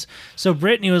knives. So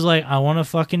Britney was like, I want to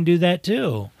fucking do that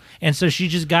too. And so she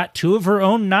just got 2 of her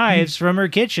own knives from her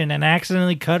kitchen and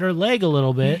accidentally cut her leg a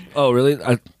little bit. Oh, really?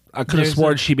 I could have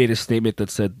sworn she made a statement that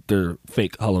said they're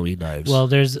fake Halloween knives. Well,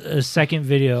 there's a second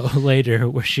video later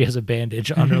where she has a bandage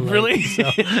on her leg. Really?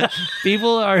 So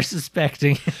people are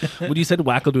suspecting. When you said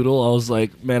wackadoodle, I was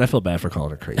like, man, I feel bad for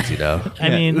calling her crazy now. I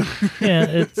mean, yeah,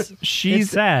 it's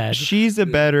sad. She's a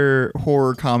better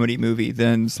horror comedy movie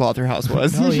than Slotherhouse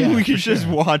was. Oh, yeah, we could for just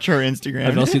watch her Instagram.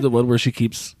 I've now seen the one where she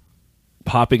keeps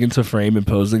popping into frame and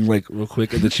posing like real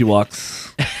quick, and then she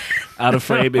walks out of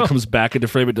frame and comes back into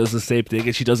frame and does the same thing,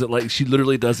 and she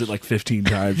literally does it like 15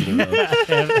 times in a row.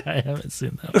 I haven't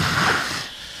seen that one.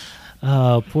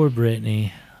 Oh, poor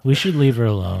Brittany. We should leave her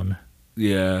alone.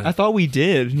 Yeah. I thought we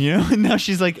did, and now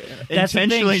she's like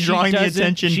intentionally drawing the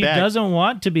attention back. She doesn't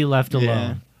want to be left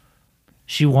alone.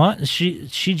 Yeah.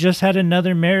 She just had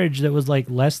another marriage that was like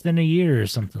less than a year or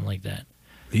something like that.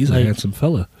 He's a handsome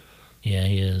fella. Yeah,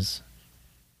 he is.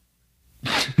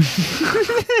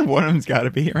 One of them's got to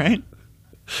be, right?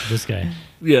 This guy.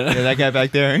 Yeah, that guy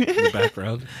back there. In the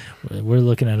background. We're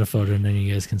looking at a photo and then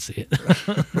you guys can see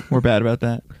it. We're bad about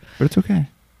that, but it's okay.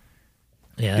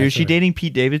 Yeah, dude, is she dating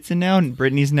Pete Davidson now and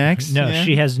Brittany's next? No,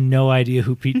 she has no idea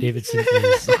who Pete Davidson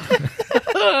is.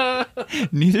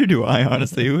 Neither do I,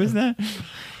 honestly. Who is that?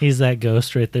 He's that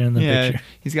ghost right there in the picture.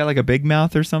 He's got like a big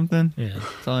mouth or something. Yeah.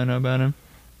 That's all I know about him.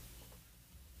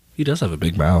 He does have a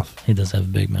big mouth. He does have a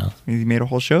big mouth. He made a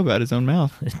whole show about his own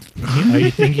mouth. Are you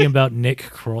thinking about Nick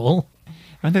Kroll?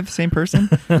 Aren't they the same person?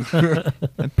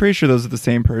 I'm pretty sure those are the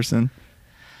same person.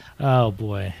 Oh,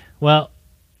 boy. Well,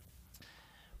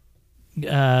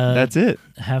 that's it.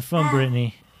 Have fun,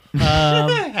 Brittany.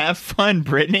 Have fun,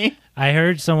 Brittany. I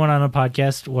heard someone on a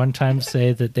podcast one time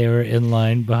say that they were in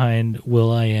line behind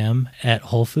Will.i.am at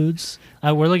Whole Foods.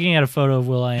 We're looking at a photo of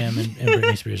Will.i.am and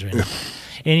Britney Spears right now.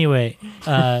 Anyway,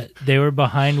 they were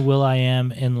behind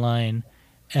Will.i.am in line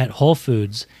at Whole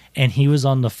Foods, and he was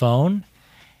on the phone,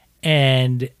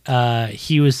 and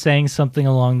he was saying something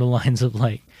along the lines of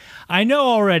like, "I know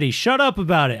already. Shut up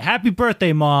about it. Happy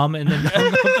birthday, Mom." And then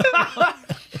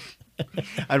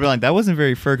I'd be like, that wasn't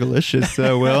very Fergalicious,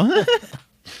 Will.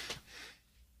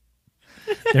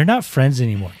 They're not friends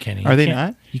anymore, Kenny. Are they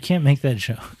not? You can't make that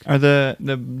joke. Are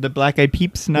the Black Eyed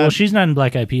Peeps not? Well, she's not in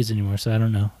Black Eyed Peas anymore, so I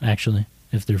don't know, actually,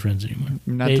 if they're friends anymore.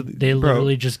 They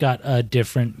literally just got a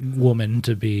different woman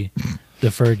to be the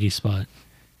Fergie spot.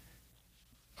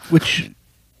 Which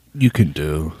you can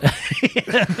do.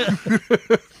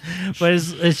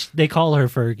 But they call her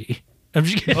Fergie. I'm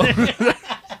just kidding.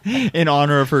 In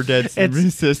honor of her dead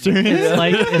sister.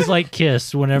 It's like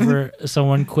Kiss. Whenever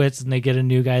someone quits and they get a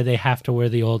new guy, they have to wear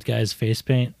the old guy's face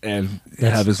paint and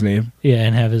have his name. Yeah,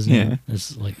 and have his name. Yeah.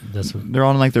 It's like that's what they're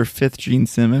on like their 5th Gene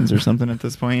Simmons or something at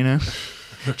this point.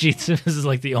 Gene Simmons is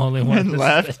like the only one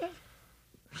left.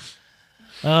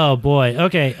 Oh boy.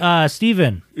 Okay,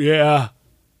 Steven. Yeah.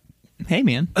 Hey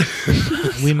man.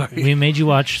 we made you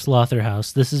watch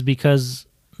Slotherhouse. This is because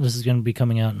this is going to be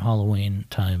coming out in Halloween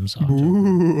times.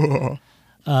 You're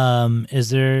going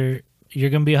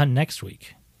to be on next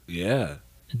week. Yeah.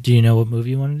 Do you know what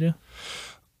movie you want to do?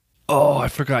 Oh, I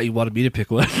forgot you wanted me to pick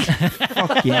one.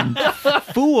 Fucking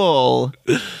fool.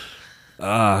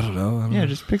 I don't know. Yeah,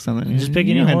 just pick something. Just pick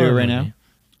any horror horror do it right movie.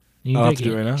 now. I'll have to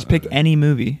do it right now? Just pick any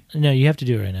movie. No, you have to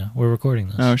do it right now. We're recording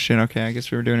this. Oh shit, okay. I guess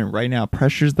we were doing it right now.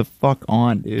 Pressure's the fuck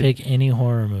on, dude. Pick any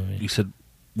horror movie.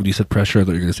 When you said pressure, I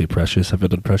thought you were going to say Precious. Have you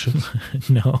done Precious?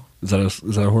 No. Is that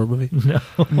a horror movie? No.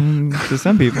 To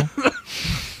some people.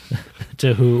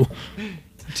 To who?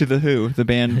 To the Who, the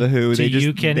band The Who. To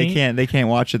you, Kenny? They can't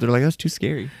watch it. They're like, that's too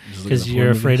scary. Because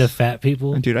you're afraid of fat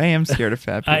people? Dude, I am scared of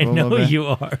fat people. I know you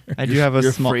are. I do have a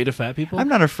You're small... afraid of fat people? I'm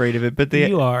not afraid of it, but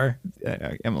You are.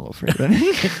 I'm a little afraid of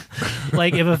it.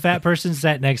 Like if a fat person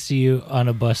sat next to you on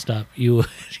a bus stop, you would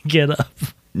get up.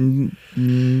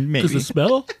 Maybe. Does it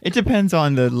smell? It depends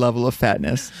on the level of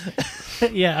fatness.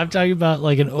 Yeah, I'm talking about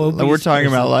like an obese We're talking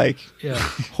person. about like, yeah.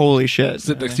 Holy shit.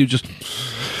 Sit next to you just...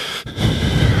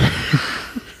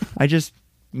 This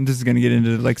is going to get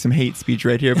into like some hate speech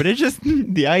right here, but it's just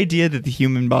the idea that the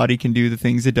human body can do the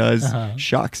things it does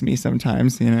shocks me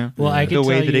sometimes, Well, I can the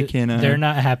way tell that you it can. They're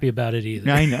not happy about it either.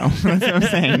 I know. That's what I'm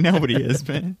saying. Nobody is,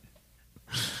 but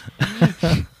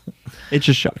it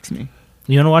just shocks me.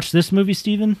 You want to watch this movie,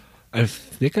 Steven? I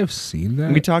think I've seen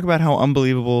that. We talk about how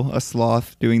unbelievable a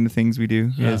sloth doing the things we do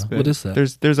is. But what is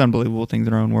that? There's unbelievable things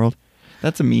in our own world.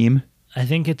 That's a meme. I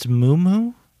think it's Moo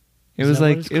Moo. It was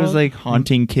like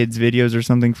haunting kids videos or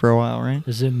something for a while, right?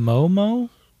 Is it Momo?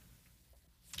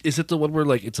 Is it the one where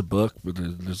like it's a book, but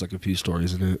there's like a few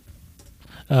stories in it?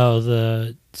 Oh,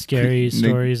 the scary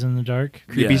stories in the dark?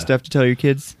 Creepy stuff to tell your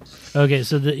kids? Okay,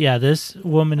 so this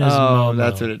woman is Momo.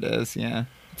 That's what it is, yeah.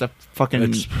 It's a fucking...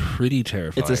 It's pretty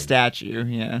terrifying. It's a statue,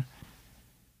 yeah.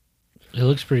 It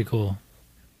looks pretty cool.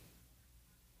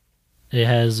 It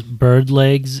has bird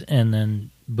legs and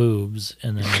then boobs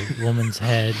and then a woman's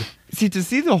head. See, to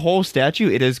see the whole statue,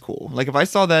 it is cool. Like if I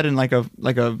saw that in like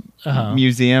a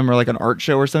museum or like an art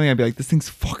show or something, I'd be like, this thing's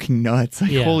fucking nuts.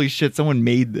 Like holy shit, someone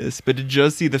made this. But to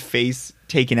just see the face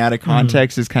taken out of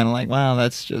context is kind of like, wow,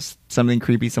 that's just something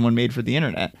creepy someone made for the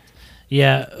internet.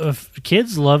 Yeah,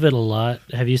 kids love it a lot.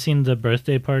 Have you seen the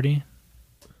birthday party?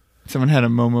 Someone had a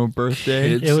Momo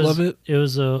birthday. Kids love it. It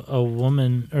was a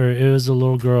woman, or it was a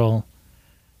little girl.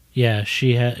 Yeah,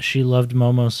 she loved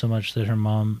Momo so much that her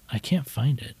mom, I can't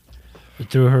find it, but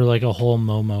threw her like a whole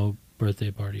Momo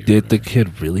birthday party. Did the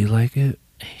kid really like it?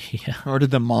 Yeah. Or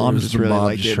did the mom just really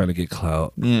like it? Trying to get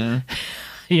clout? Yeah.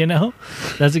 You know,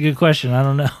 that's a good question. I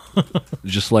don't know.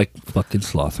 Just like fucking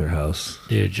Slotherhouse,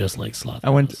 dude. Just like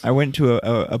Slotherhouse. I went to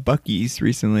a Buc-ee's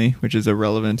recently, which is a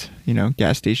relevant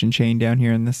gas station chain down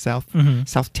here in the South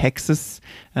Texas,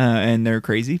 and they're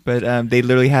crazy. But they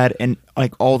literally had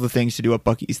all the things to do a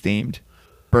Buc-ee's themed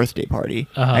birthday party.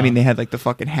 I mean, they had like the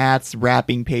fucking hats,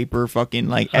 wrapping paper, fucking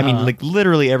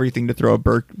literally everything to throw a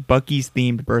Buc-ee's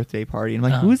themed birthday party. And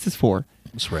I'm like, who is this for?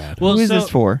 It's rad. Well, who is this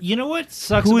for? You know what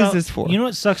sucks? Who is this for? You know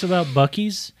what sucks about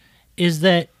Buc-ee's is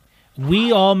that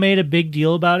we all made a big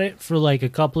deal about it for like a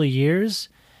couple of years,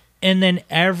 and then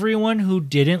everyone who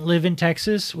didn't live in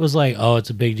Texas was like, "Oh, it's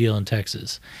a big deal in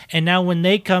Texas." And now when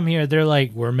they come here, they're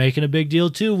like, "We're making a big deal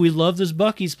too. We love this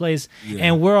Buc-ee's place,"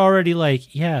 and we're already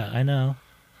like, "Yeah, I know."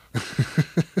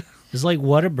 It's like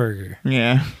Whataburger.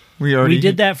 Yeah. We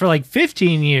did that for like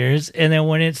 15 years, and then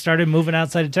when it started moving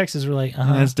outside of Texas, we're like,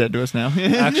 that's dead to us now.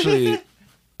 Actually,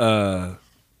 I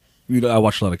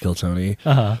watch a lot of Kill Tony,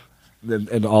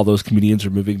 and all those comedians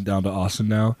are moving down to Austin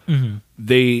now. Mm-hmm.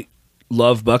 They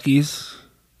love Buc-ee's,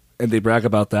 and they brag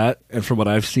about that. And from what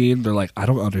I've seen, they're like, I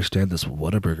don't understand this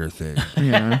Whataburger thing.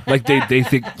 Yeah. Like they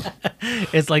think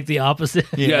it's like the opposite.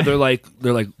 Yeah, they're like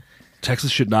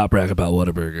Texas should not brag about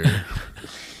Whataburger.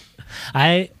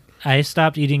 I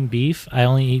stopped eating beef. I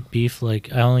only eat beef I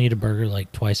only eat a burger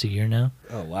like twice a year now.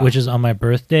 Oh wow! Which is on my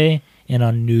birthday and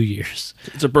on New Year's.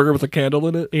 It's a burger with a candle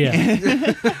in it.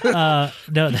 Yeah.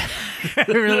 No, I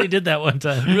really did that one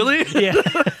time. Really? Yeah.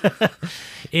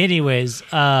 Anyways,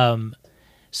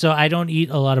 so I don't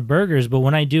eat a lot of burgers, but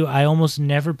when I do, I almost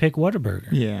never pick Whataburger.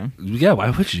 Yeah. Yeah.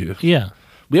 Why would you? Yeah.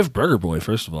 We have Burger Boy,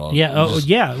 first of all.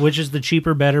 Yeah. Which is the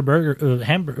cheaper, better burger,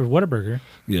 hamburger, Whataburger.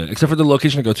 Yeah, except for the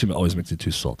location I go to always makes it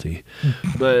too salty.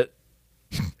 But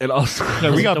and also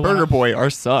we got Burger Boy.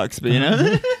 Ours sucks, but you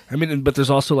know. I mean, but there's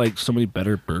also like so many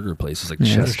better burger places like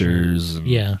Chester's,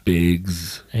 and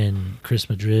Biggs, and Chris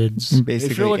Madrid's.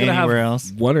 Basically, if you're looking anywhere to have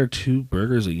else, 1 or 2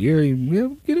 burgers a year,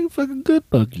 you're getting a fucking good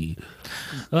Buc-ee.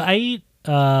 Well, I eat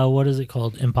what is it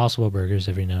called? Impossible Burgers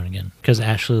every now and again because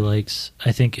Ashley likes,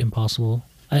 I think, Impossible.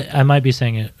 I might be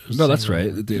saying it. No, that's right.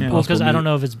 Well, because I don't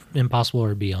know if it's Impossible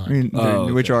or Beyond. I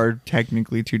mean, which are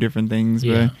technically two different things.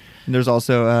 But there's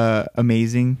also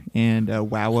Amazing and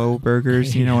Wow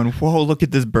Burgers, and whoa, look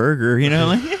at this burger,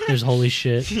 There's Holy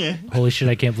Shit. Holy shit,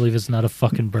 I can't believe it's not a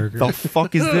fucking burger. The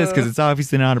fuck is this? Because it's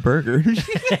obviously not a burger.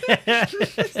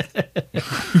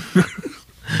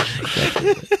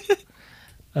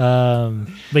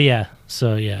 But yeah,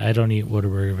 so I don't eat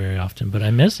Whataburger very often, but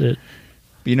I miss it.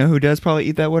 You know who does probably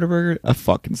eat that Whataburger? A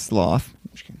fucking sloth.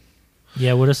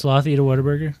 Yeah, would a sloth eat a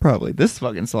Whataburger? Probably. This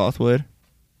fucking sloth would.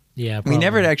 Yeah, probably. We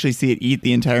never actually see it eat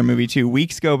the entire movie, too.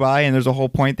 Weeks go by, and there's a whole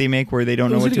point they make where they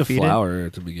don't know what to feed it. Flour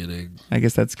at the beginning. I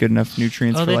guess that's good enough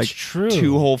nutrients for like 2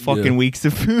 whole fucking weeks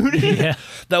of food. Yeah.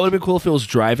 That would have been cool if it was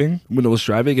driving. When it was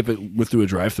driving, if it went through a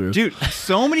drive-thru. Dude,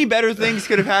 so many better things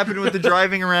could have happened with the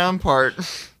driving around part.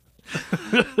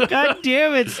 God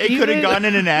damn it, Steven. It could have gotten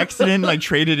in an accident, like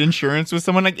traded insurance with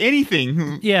someone, like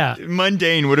anything. Yeah.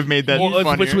 Mundane would have made that funnier.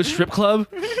 Went to a strip club?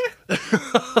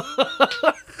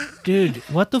 Dude,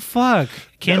 what the fuck?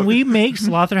 Can we make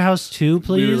Slotherhouse 2,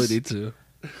 please? We really need to.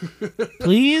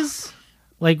 Please?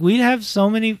 Like, we'd have so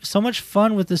much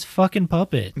fun with this fucking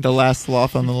puppet. The last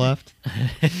sloth on the left.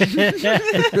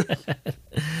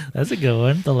 That's a good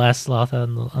one. The last sloth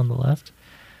on the left.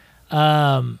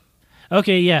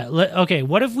 Okay, yeah. Okay,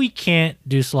 what if we can't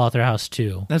do Slotherhouse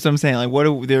 2? That's what I'm saying. Like,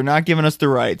 they're not giving us the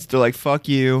rights. They're like, fuck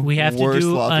you. We have to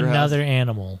do another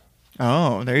animal.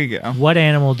 Oh, there you go. What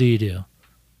animal do you do?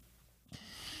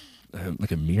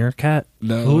 Like a meerkat?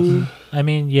 No. Ooh, I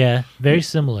mean, yeah, very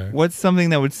similar. What's something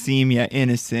that would seem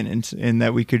innocent and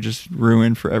that we could just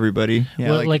ruin for everybody?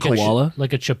 Yeah, like koala?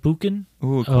 Like a chapukin?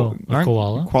 Ooh, a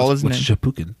koala? Koala's What's a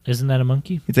chapukin? Isn't that a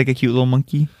monkey? It's like a cute little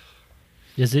monkey.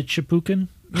 Is it chapukin?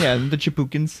 Yeah, the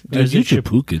chapukins. Is it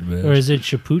chapukin, man? Or is it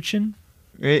chapuchin?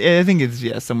 I think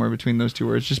it's somewhere between those two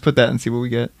words. Just put that and see what we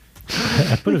get.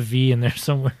 I put a V in there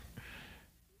somewhere.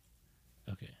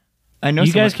 Okay. I know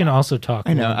you guys can also talk.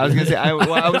 I know. I was gonna say. I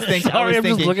was thinking. Sorry, I'm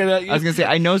just looking at you. I was gonna say.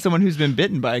 I know someone who's been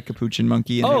bitten by a capuchin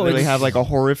monkey, and they really have like a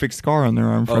horrific scar on their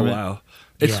arm from it. Oh wow!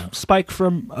 It's Spike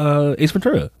from Ace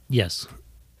Ventura. Yes.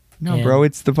 No, bro,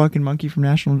 it's the fucking monkey from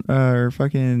National or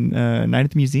fucking Night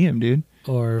at the Museum, dude.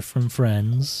 Or from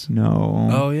Friends. No.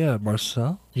 Oh yeah,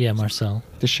 Marcel. Yeah, Marcel.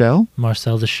 The shell.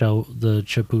 Marcel the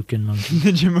Chapukin monkey.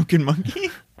 The Chapukin monkey.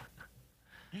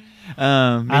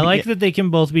 I like that they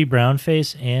can both be brown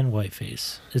face and white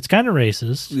face. It's kind of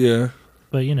racist. Yeah.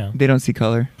 But you know. They don't see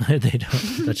color. They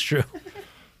don't. That's true.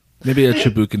 Maybe a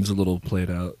Chabukin's a little played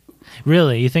out.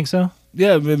 Really? You think so?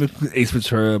 Yeah, maybe Ace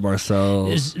Ventura, Marcel.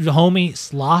 Homie,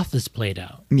 Sloth is played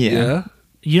out. Yeah.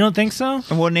 You don't think so?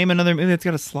 Well, name another movie that's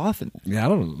got a sloth in it. Yeah, I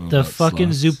don't know. The fucking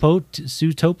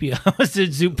Zootopia. Was it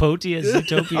Zoopotia?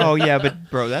 Zootopia? Oh yeah,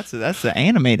 but bro, that's the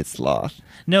animated sloth.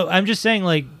 No, I'm just saying,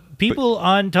 like, people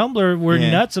on Tumblr were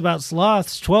nuts about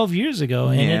sloths 12 years ago,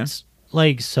 and it's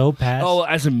like so past. Oh,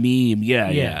 as a meme,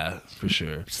 yeah, for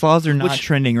sure. Sloths are not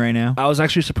trending right now. I was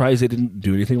actually surprised they didn't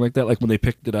do anything like that. Like when they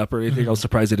picked it up or anything, I was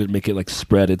surprised they didn't make it like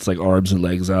spread its like arms and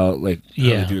legs out like how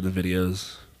they do in the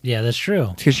videos. Yeah, that's true.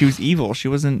 Because she was evil. She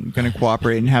wasn't going to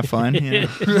cooperate and have fun. You know?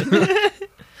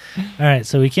 All right,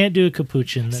 so we can't do a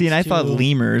capuchin. See, and I thought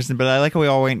lemurs, but I like how we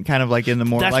all went kind of like in the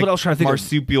more That's like what I was trying to think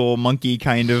marsupial monkey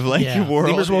kind of like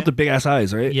world. Lemurs want the big ass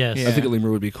eyes, right? Yes. I think a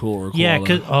lemur would be cool. Or yeah,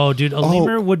 because a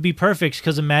lemur would be perfect.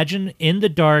 Because imagine in the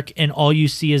dark and all you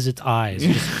see is its eyes,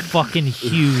 just fucking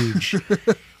huge,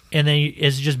 and then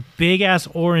it's just big ass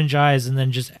orange eyes, and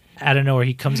then just out of nowhere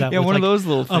he comes out with one like of those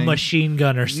little a machine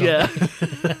gun or something. Yeah.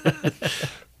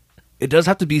 It does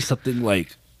have to be something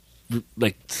like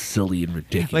silly and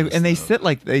ridiculous. Like, and they sit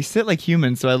like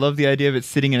humans, so I love the idea of it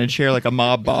sitting in a chair like a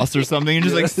mob boss or something, and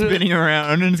just like spinning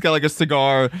around, and it's got like a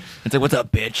cigar. It's like, what's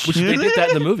up, bitch? Which they did that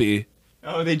in the movie.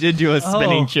 Oh, they did do a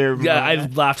spinning chair. Yeah, I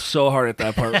laughed so hard at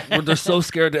that part. When they're so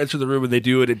scared to enter the room and they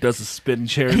do it, it does a spin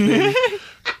chair thing.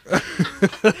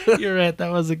 You're right.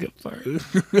 That was a good part.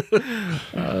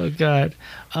 Oh God.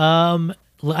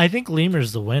 I think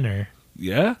lemur's the winner.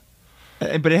 Yeah.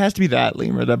 But it has to be that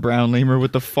lemur, that brown lemur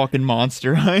with the fucking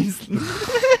monster eyes.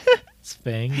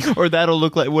 Fangs. Or that'll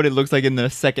look like what it looks like in the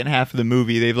second half of the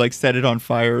movie. They've like set it on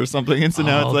fire or something, and so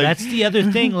now it's like that's the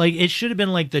other thing. Like it should have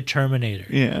been like the Terminator.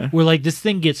 Yeah. Where like this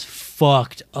thing gets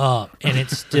fucked up and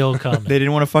it's still coming. They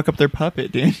didn't want to fuck up their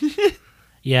puppet, dude.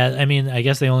 Yeah, I mean, I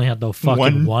guess they only had the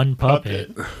fucking one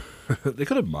puppet. They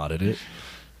could have modded it.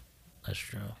 That's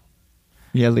true.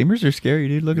 Yeah, lemurs are scary,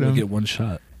 dude. Look at them. Get one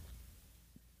shot.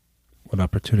 One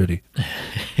opportunity.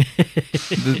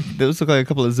 Those look like a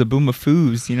couple of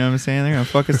Zaboomafus. You know what I'm saying? They're gonna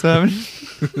fuck us up.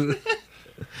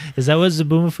 Is that what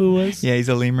Zaboomafoo was? Yeah, he's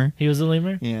a lemur. He was a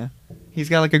lemur? Yeah. He's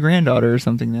got like a granddaughter or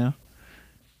something now.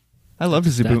 I loved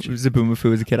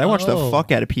Zaboomafoo as a kid. I watched the fuck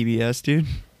out of PBS, dude.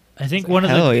 I think one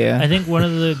of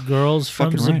the girls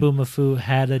from Zaboomafoo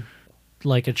had a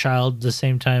child the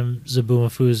same time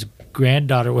Zaboomafoo's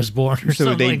granddaughter was born or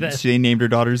something like that. So they named her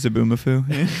daughter Zaboomafoo.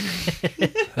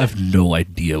 I have no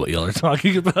idea what y'all are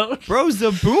talking about. Bro,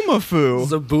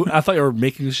 Zaboomafoo. I thought you were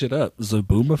making shit up.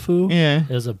 Zaboomafoo? Yeah.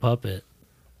 It was a puppet.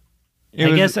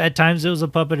 I guess at times it was a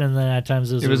puppet and then at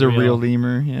times it was a real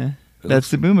lemur, yeah.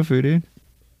 That's Zaboomafoo, dude.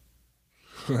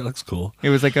 That looks cool. It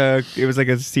was like a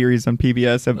series on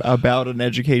PBS about an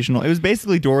educational. It was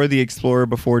basically Dora the Explorer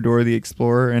before Dora the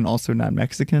Explorer, and also not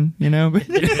Mexican, you know.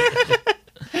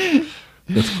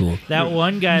 That's cool. That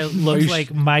one guy looks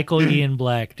like Michael Ian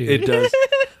Black, dude. It does.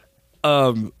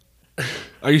 Are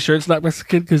you sure it's not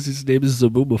Mexican? Because his name is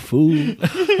Zaboomafoo.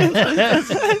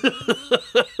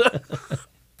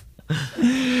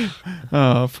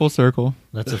 Oh, full circle.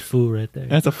 That's a fool right there.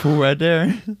 That's a fool right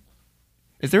there.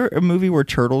 Is there a movie where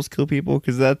turtles kill people?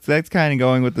 Because that's kind of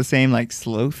going with the same like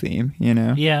slow theme, you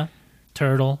know? Yeah,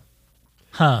 turtle.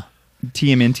 Huh.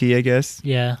 TMNT, I guess.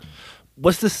 Yeah.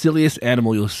 What's the silliest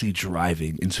animal you'll see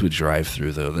driving into a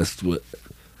drive-through, though? That's what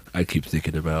I keep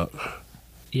thinking about.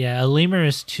 Yeah, a lemur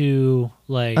is too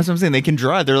like. That's what I'm saying. They can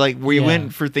drive. They're like we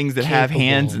went for things that have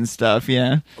hands and stuff.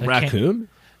 Yeah. A raccoon.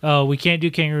 Oh, we can't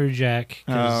do Kangaroo Jack.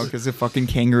 Oh, because a fucking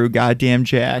kangaroo, goddamn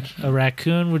Jack. A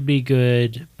raccoon would be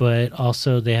good, but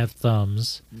also they have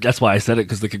thumbs. That's why I said it,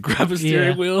 because they could grab a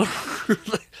steering wheel.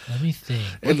 Let me think.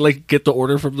 And like get the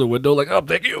order from the window, like, oh,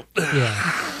 thank you.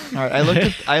 Yeah. All right,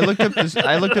 I looked up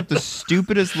the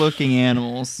stupidest looking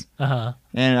animals. Uh-huh.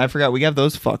 And I forgot we have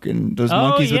those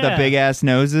monkeys with the big ass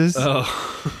noses.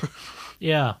 Oh.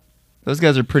 Yeah. Those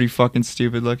guys are pretty fucking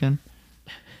stupid looking.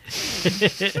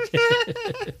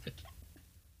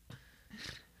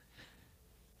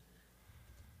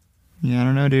 Yeah, I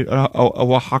don't know, dude. A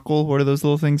wahackle, what are those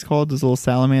little things called? Those little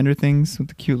salamander things with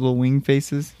the cute little wing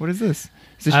faces? What is this?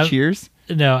 Is this Cheers?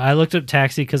 No, I looked up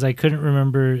Taxi because I couldn't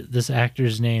remember this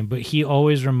actor's name, but he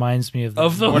always reminds me of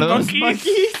the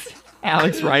monkeys.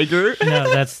 Alex Rider? No,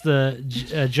 that's the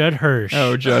Judd Hirsch.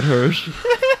 Oh, Judd Hirsch.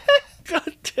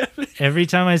 God damn it. Every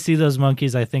time I see those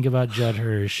monkeys, I think about Judd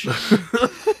Hirsch.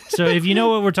 So if you know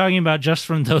what we're talking about just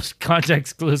from those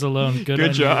context clues alone,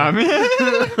 good job. I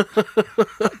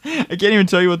can't even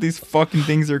tell you what these fucking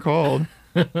things are called.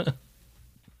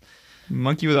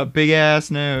 Monkey with a big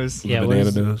ass nose. Yeah,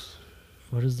 banana nose.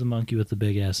 What is the monkey with the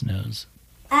big ass nose?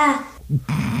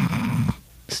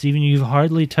 Steven, you've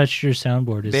hardly touched your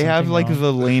soundboard. Is they have like wrong?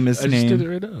 the lamest name. I just did it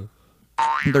right now.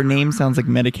 Their name sounds like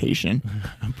medication.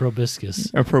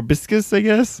 Proboscis. A proboscis, I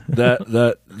guess.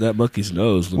 That monkey's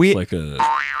nose looks like a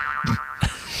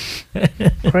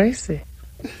Crazy.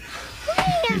 Wait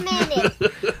a minute.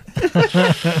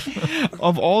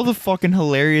 Of all the fucking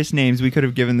hilarious names we could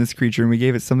have given this creature, and we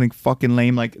gave it something fucking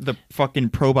lame like the fucking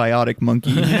probiotic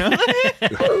monkey. You know?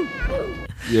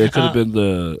 Yeah, it could have been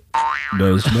the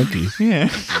nosed monkey. Yeah.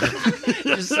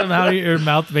 Just somehow your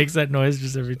mouth makes that noise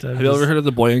just every time. Have you ever heard of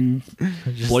the boing?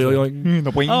 Boing?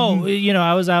 The boing. Oh,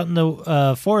 I was out in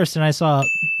the forest and I saw a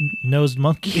nosed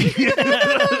monkey.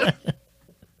 That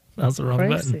was the wrong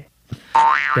Crazy. button.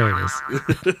 There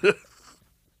it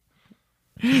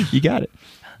is. You got it.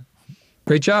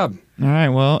 Great job. All right,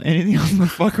 well, anything else the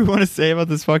fuck we want to say about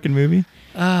this fucking movie?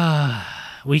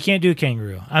 We can't do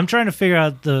kangaroo. I'm trying to figure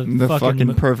out the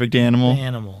fucking perfect animal.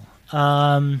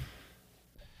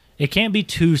 It can't be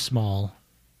too small.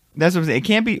 That's what I'm saying. It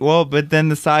can't be, well, but then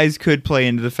the size could play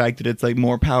into the fact that it's like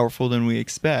more powerful than we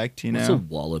expect, you know? It's a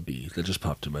wallaby that just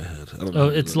popped in my head. I don't know. Oh,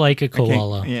 it's like a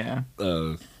koala. Yeah.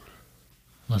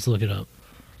 Let's look it up.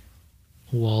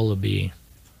 Wallaby.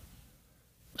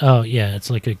 Oh, yeah, it's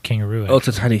like a kangaroo. Oh, it's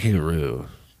a tiny kangaroo.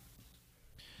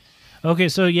 Okay,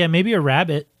 so yeah, maybe a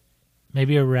rabbit.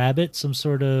 Maybe a rabbit, some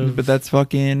sort of... But that's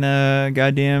fucking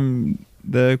goddamn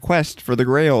the quest for the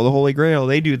Grail, the Holy Grail.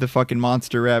 They do the fucking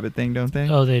monster rabbit thing, don't they?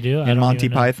 Oh, they do? And Monty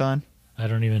Python. I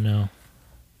don't even know.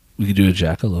 We could do a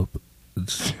jackalope.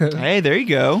 Hey, there you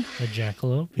go. A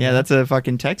jackalope? Yeah, that's a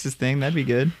fucking Texas thing. That'd be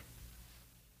good.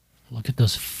 Look at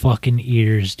those fucking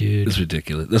ears, dude. It's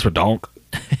ridiculous. That's for donk.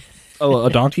 Oh,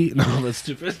 a donkey? No, that's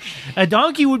stupid. A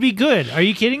donkey would be good. Are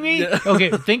you kidding me? Yeah.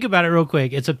 Okay, think about it real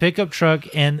quick. It's a pickup truck,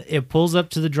 and it pulls up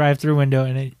to the drive-thru window,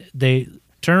 and they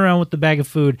turn around with the bag of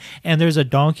food, and there's a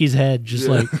donkey's head just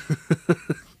like...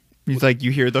 He's like,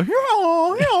 you hear the...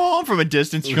 from a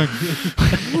distance.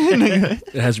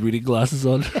 It has reading glasses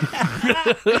on.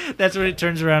 That's when it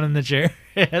turns around in the chair.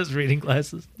 It has reading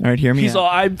glasses. All right, hear me He's out.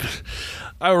 all,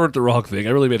 I wrote the wrong thing.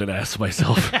 I really made an ass of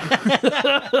myself.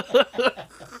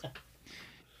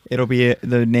 It'll be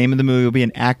the name of the movie will be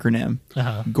an acronym.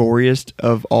 Goriest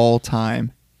of all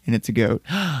time, and it's a goat.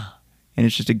 And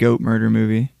it's just a goat murder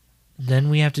movie. Then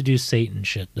we have to do Satan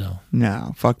shit, though.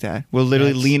 No, fuck that. We'll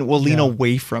literally lean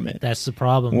away from it. That's the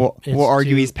problem. We'll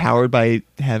argue he's powered by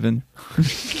heaven.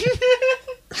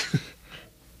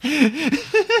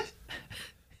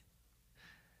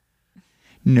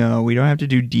 No, we don't have to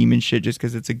do demon shit just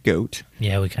because it's a goat.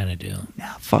 Yeah, we kind of do. No,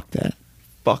 fuck that.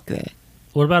 Fuck that.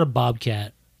 What about a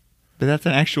bobcat? But that's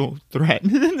an actual threat.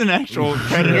 An actual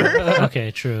predator. Okay,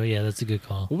 true. Yeah, that's a good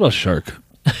call. What about a shark?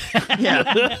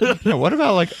 Yeah. What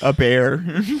about like a bear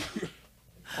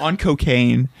on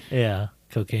cocaine? Yeah,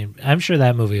 cocaine. I'm sure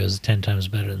that movie was 10 times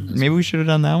better than this. Maybe we should have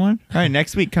done that one. All right,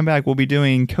 next week, come back. We'll be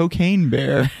doing Cocaine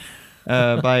Bear.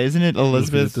 By isn't it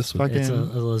Elizabeth? It's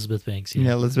Elizabeth Banks.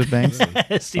 Yeah, Elizabeth Banks.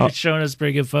 Steven's showing us a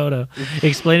pretty good photo.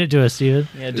 Explain it to us, Steven.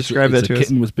 Yeah, describe that to us. It's a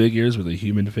kitten with big ears with a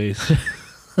human face.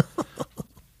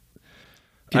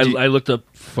 I looked up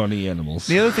funny animals.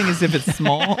 The other thing is, if it's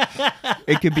small,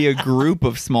 it could be a group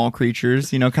of small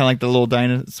creatures. You know, kind of like the little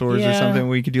dinosaurs or something.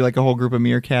 We could do like a whole group of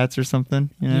meerkats or something.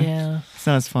 You know? Yeah, it's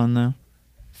not as fun though.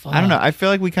 I don't know. I feel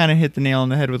like we kind of hit the nail on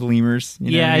the head with lemurs.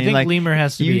 You know what I mean? think like, lemur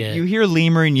has to be it. You hear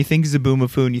lemur and you think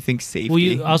Zaboomafoo and you think safety. Well,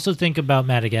 you also think about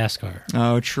Madagascar.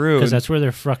 Oh, true. Because that's where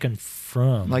they're fucking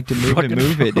from. Like to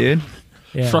move it, dude.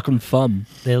 Yeah. Fucking fun.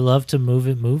 They love to move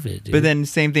it, dude. But then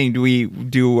same thing, do we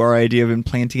do our idea of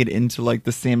implanting it into like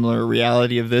the similar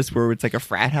reality of this where it's like a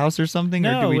frat house or something?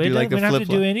 No, or do we do like the we don't flip have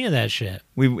to do any of that shit.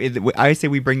 I say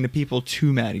we bring the people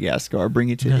to Madagascar, bring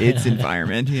it to its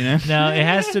environment, you know? No, it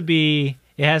has to be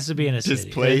in a city.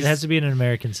 Displaced. It has to be in an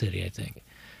American city, I think.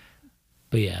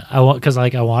 But yeah, I want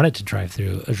it to drive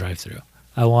through.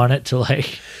 I want it to like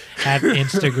have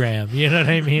Instagram. You know what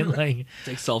I mean? Like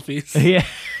take selfies. Yeah.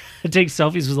 take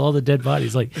selfies with all the dead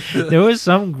bodies. Like, there was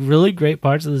some really great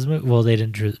parts of this movie. Well, they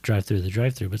didn't drive through the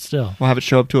drive-through, but still. We'll have it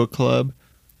show up to a club,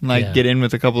 and, like, get in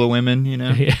with a couple of women, you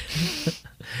know? Yeah.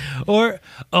 Or,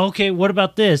 okay, what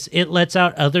about this? It lets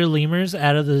out other lemurs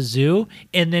out of the zoo,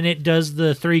 and then it does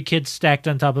the 3 kids stacked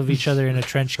on top of each other in a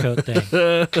trench coat thing.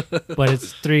 But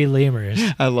it's 3 lemurs.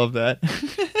 I love that.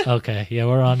 Okay, yeah,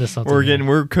 we're on to something.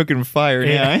 We're cooking fire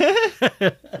now.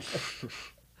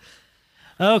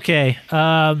 Okay.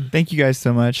 Thank you guys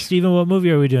so much. Steven, what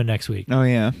movie are we doing next week? Oh,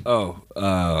 yeah.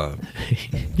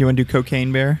 You want to do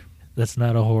Cocaine Bear? That's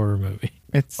not a horror movie.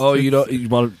 You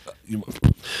want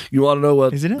to know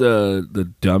what Isn't it?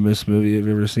 the dumbest movie I've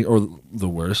ever seen, or the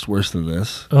worst, worse than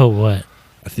this? Oh, what?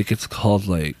 I think it's called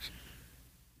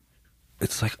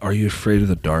it's like Are You Afraid of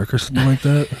the Dark or something like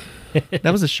that.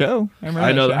 That was a show.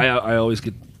 I know. I always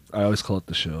call it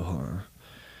the show. Huh?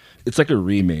 It's like a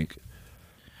remake.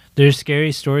 There's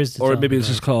scary stories to tell. Or maybe it's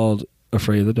just called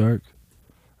Afraid of the Dark.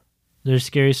 There's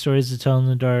scary stories to tell in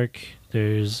the dark.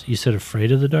 You said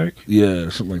Afraid of the Dark? Yeah,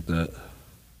 something like that.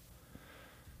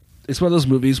 It's one of those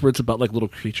movies where it's about like little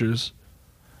creatures.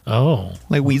 Oh.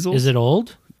 Like weasels? Is it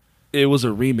old? It was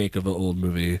a remake of an old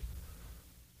movie.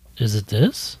 Is it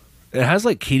this? It has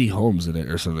like Katie Holmes in it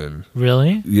or something.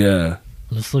 Really? Yeah.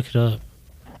 Let's look it up.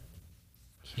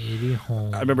 Katie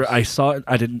Holmes. I remember I saw it.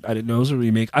 I didn't know it was a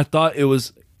remake. I thought it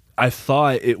was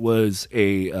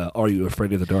a Are You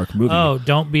Afraid of the Dark movie. Oh,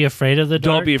 Don't Be Afraid of the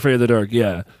Dark? Don't Be Afraid of the Dark,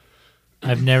 yeah.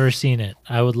 I've never seen it.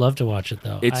 I would love to watch it,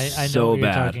 though. It's I know so what you're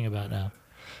bad. talking about now.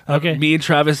 Okay. Me and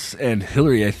Travis and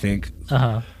Hillary, I think.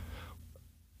 Uh-huh.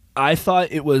 I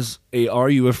thought it was a Are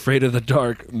You Afraid of the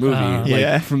Dark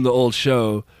movie from the old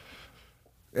show.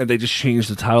 And they just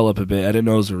changed the title up a bit. I didn't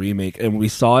know it was a remake. And when we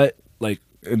saw it, like,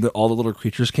 and all the little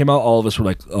creatures came out, all of us were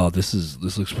like, oh, this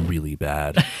looks really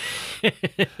bad.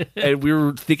 And we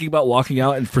were thinking about walking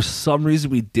out, and for some reason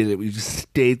we didn't. We just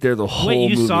stayed there the whole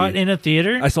movie. Wait, you saw it in a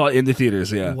theater? I saw it in the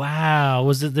theaters, yeah. Wow.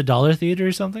 Was it the Dollar Theater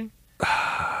or something?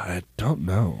 I don't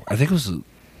know. I think it was...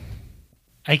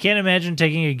 I can't imagine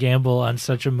taking a gamble on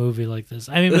such a movie like this.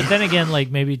 I mean, but then again, like,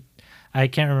 maybe... I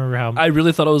can't remember how... I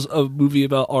really thought it was a movie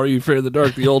about Are You Afraid of the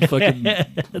Dark, the old fucking... was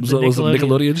it a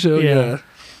Nickelodeon show? Yeah.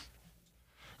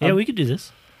 Yeah, we could do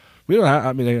this. We don't have,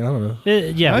 I mean, I don't know.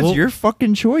 Yeah, That's your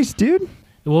fucking choice, dude.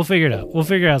 We'll figure it out. We'll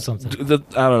figure out something.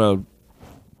 I don't know.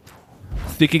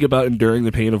 Thinking about enduring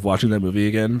the pain of watching that movie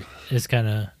again. It's kind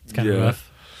of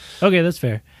rough. Okay, that's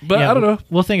fair. But I don't know.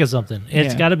 We'll think of something.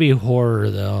 It's got to be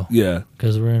horror, though. Yeah.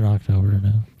 Because we're in October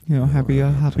now. You know, happy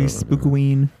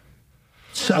Spookoween.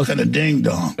 Sucking a ding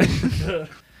dong.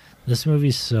 This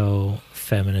movie's so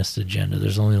feminist agenda.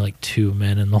 There's only like 2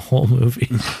 men in the whole movie.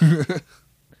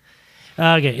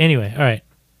 Okay, anyway. All right.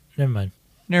 Never mind.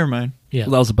 Yeah.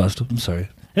 Well, that was a bust. I'm sorry.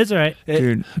 It's all right.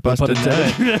 Dude, busted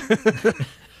that.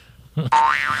 All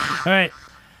right.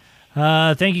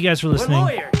 Thank you guys for listening.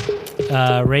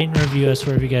 Rate and review us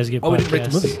wherever you guys get podcasts. We didn't rate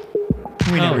the movie.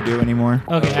 We never do anymore.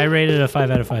 Okay, I rated it a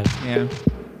 5 out of 5. Yeah.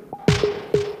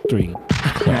 3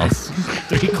 claws.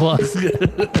 3 claws.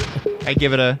 I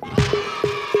give it a...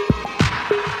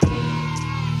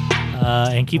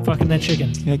 And keep fucking that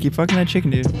chicken. Yeah, keep fucking that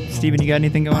chicken, dude. Steven, you got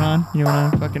anything going on? You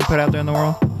want to fucking put out there in the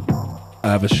world? I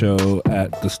have a show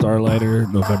at the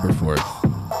Starlighter November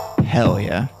 4th. Hell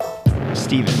yeah.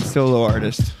 Steven, solo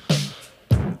artist.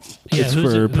 Yeah, it's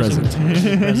for present.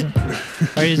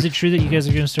 Is it true that you guys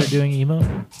are going to start doing emo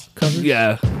covers?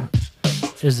 Yeah.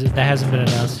 That hasn't been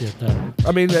announced yet, though?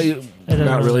 I mean,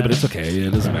 not really, but it's okay.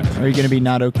 It doesn't matter. Are you going to be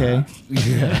not okay?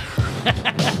 Yeah.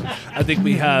 I think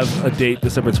we have a date,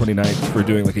 December 29th, for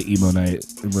doing like an emo night,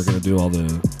 and we're going to do all the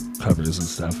covers and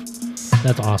stuff.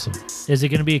 That's awesome. Is it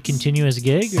going to be a continuous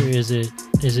gig, or is it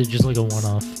just like a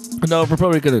one-off? No, we're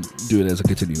probably going to do it as a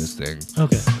continuous thing.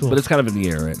 Okay, cool. But it's kind of in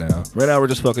the air right now. Right now, we're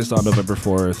just focused on November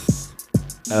 4th.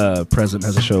 Present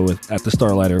has a show at the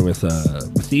Starlighter with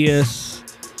Matthias,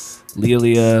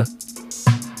 Leah,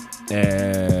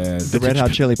 and the Red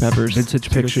Hot Chili Peppers.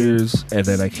 Vintage Pictures, and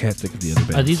then I can't think of the other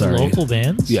band. Are these local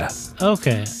bands? Yeah.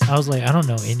 Okay. I was like, I don't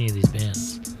know any of these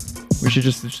bands. We should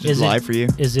just live for you.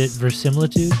 Is it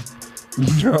Verisimilitude?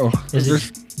 No. Is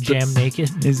it Jam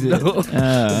Naked? Is it? No.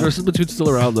 Verisimilitude's still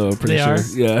around, though, I'm pretty sure. Are?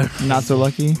 Yeah. Not So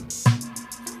Lucky?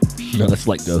 No, that's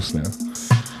Like Ghosts now.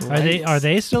 Are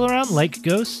they still around? Like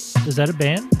Ghosts? Is that a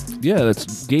band? Yeah,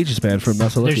 that's Gage's band from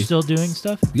Not So Lucky. They're still doing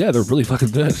stuff? Yeah, they're really fucking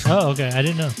good. Oh, okay. I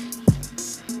didn't know.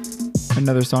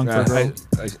 Another song for her.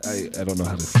 I don't know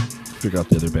how to figure out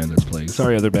the other band that's playing.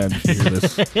 Sorry, other band, if you hear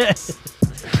this.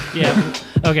 Yeah.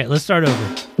 Okay, let's start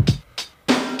over.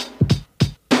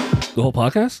 The whole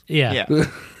podcast? Yeah.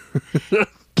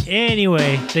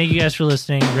 Anyway, thank you guys for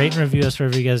listening. Rate and review us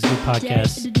wherever you guys do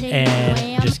podcasts.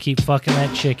 And just keep fucking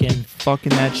that chicken.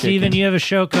 Fucking that chicken. Steven, you have a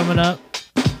show coming up.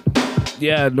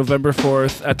 Yeah, November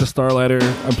 4th at the Starlighter.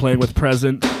 I'm playing with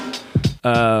Present,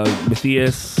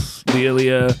 Matthias,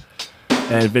 Lelia,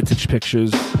 and Vintage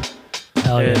Pictures.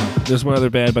 Hell yeah. And there's one other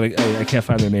band, but I can't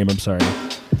find their name. I'm sorry.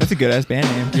 That's a good-ass band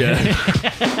name. Yeah.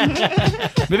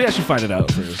 Maybe I should find it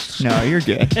out first. No, you're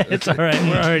good. It's all right.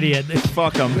 We're already at this.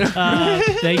 Fuck them.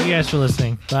 Thank you guys for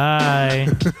listening. Bye.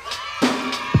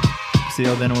 See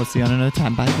y'all then, and we'll see you on another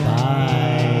time. Bye, guys.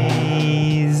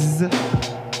 Bye.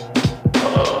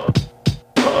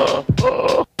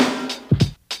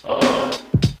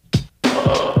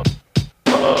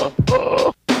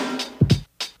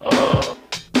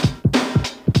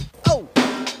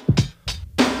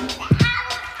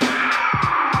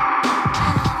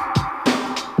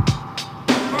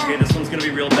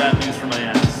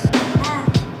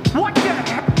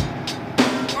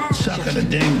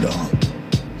 Ding dong.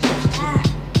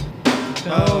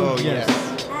 Oh, yes.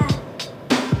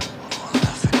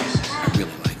 I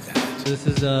really like that. This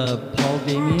is Paul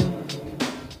Damien.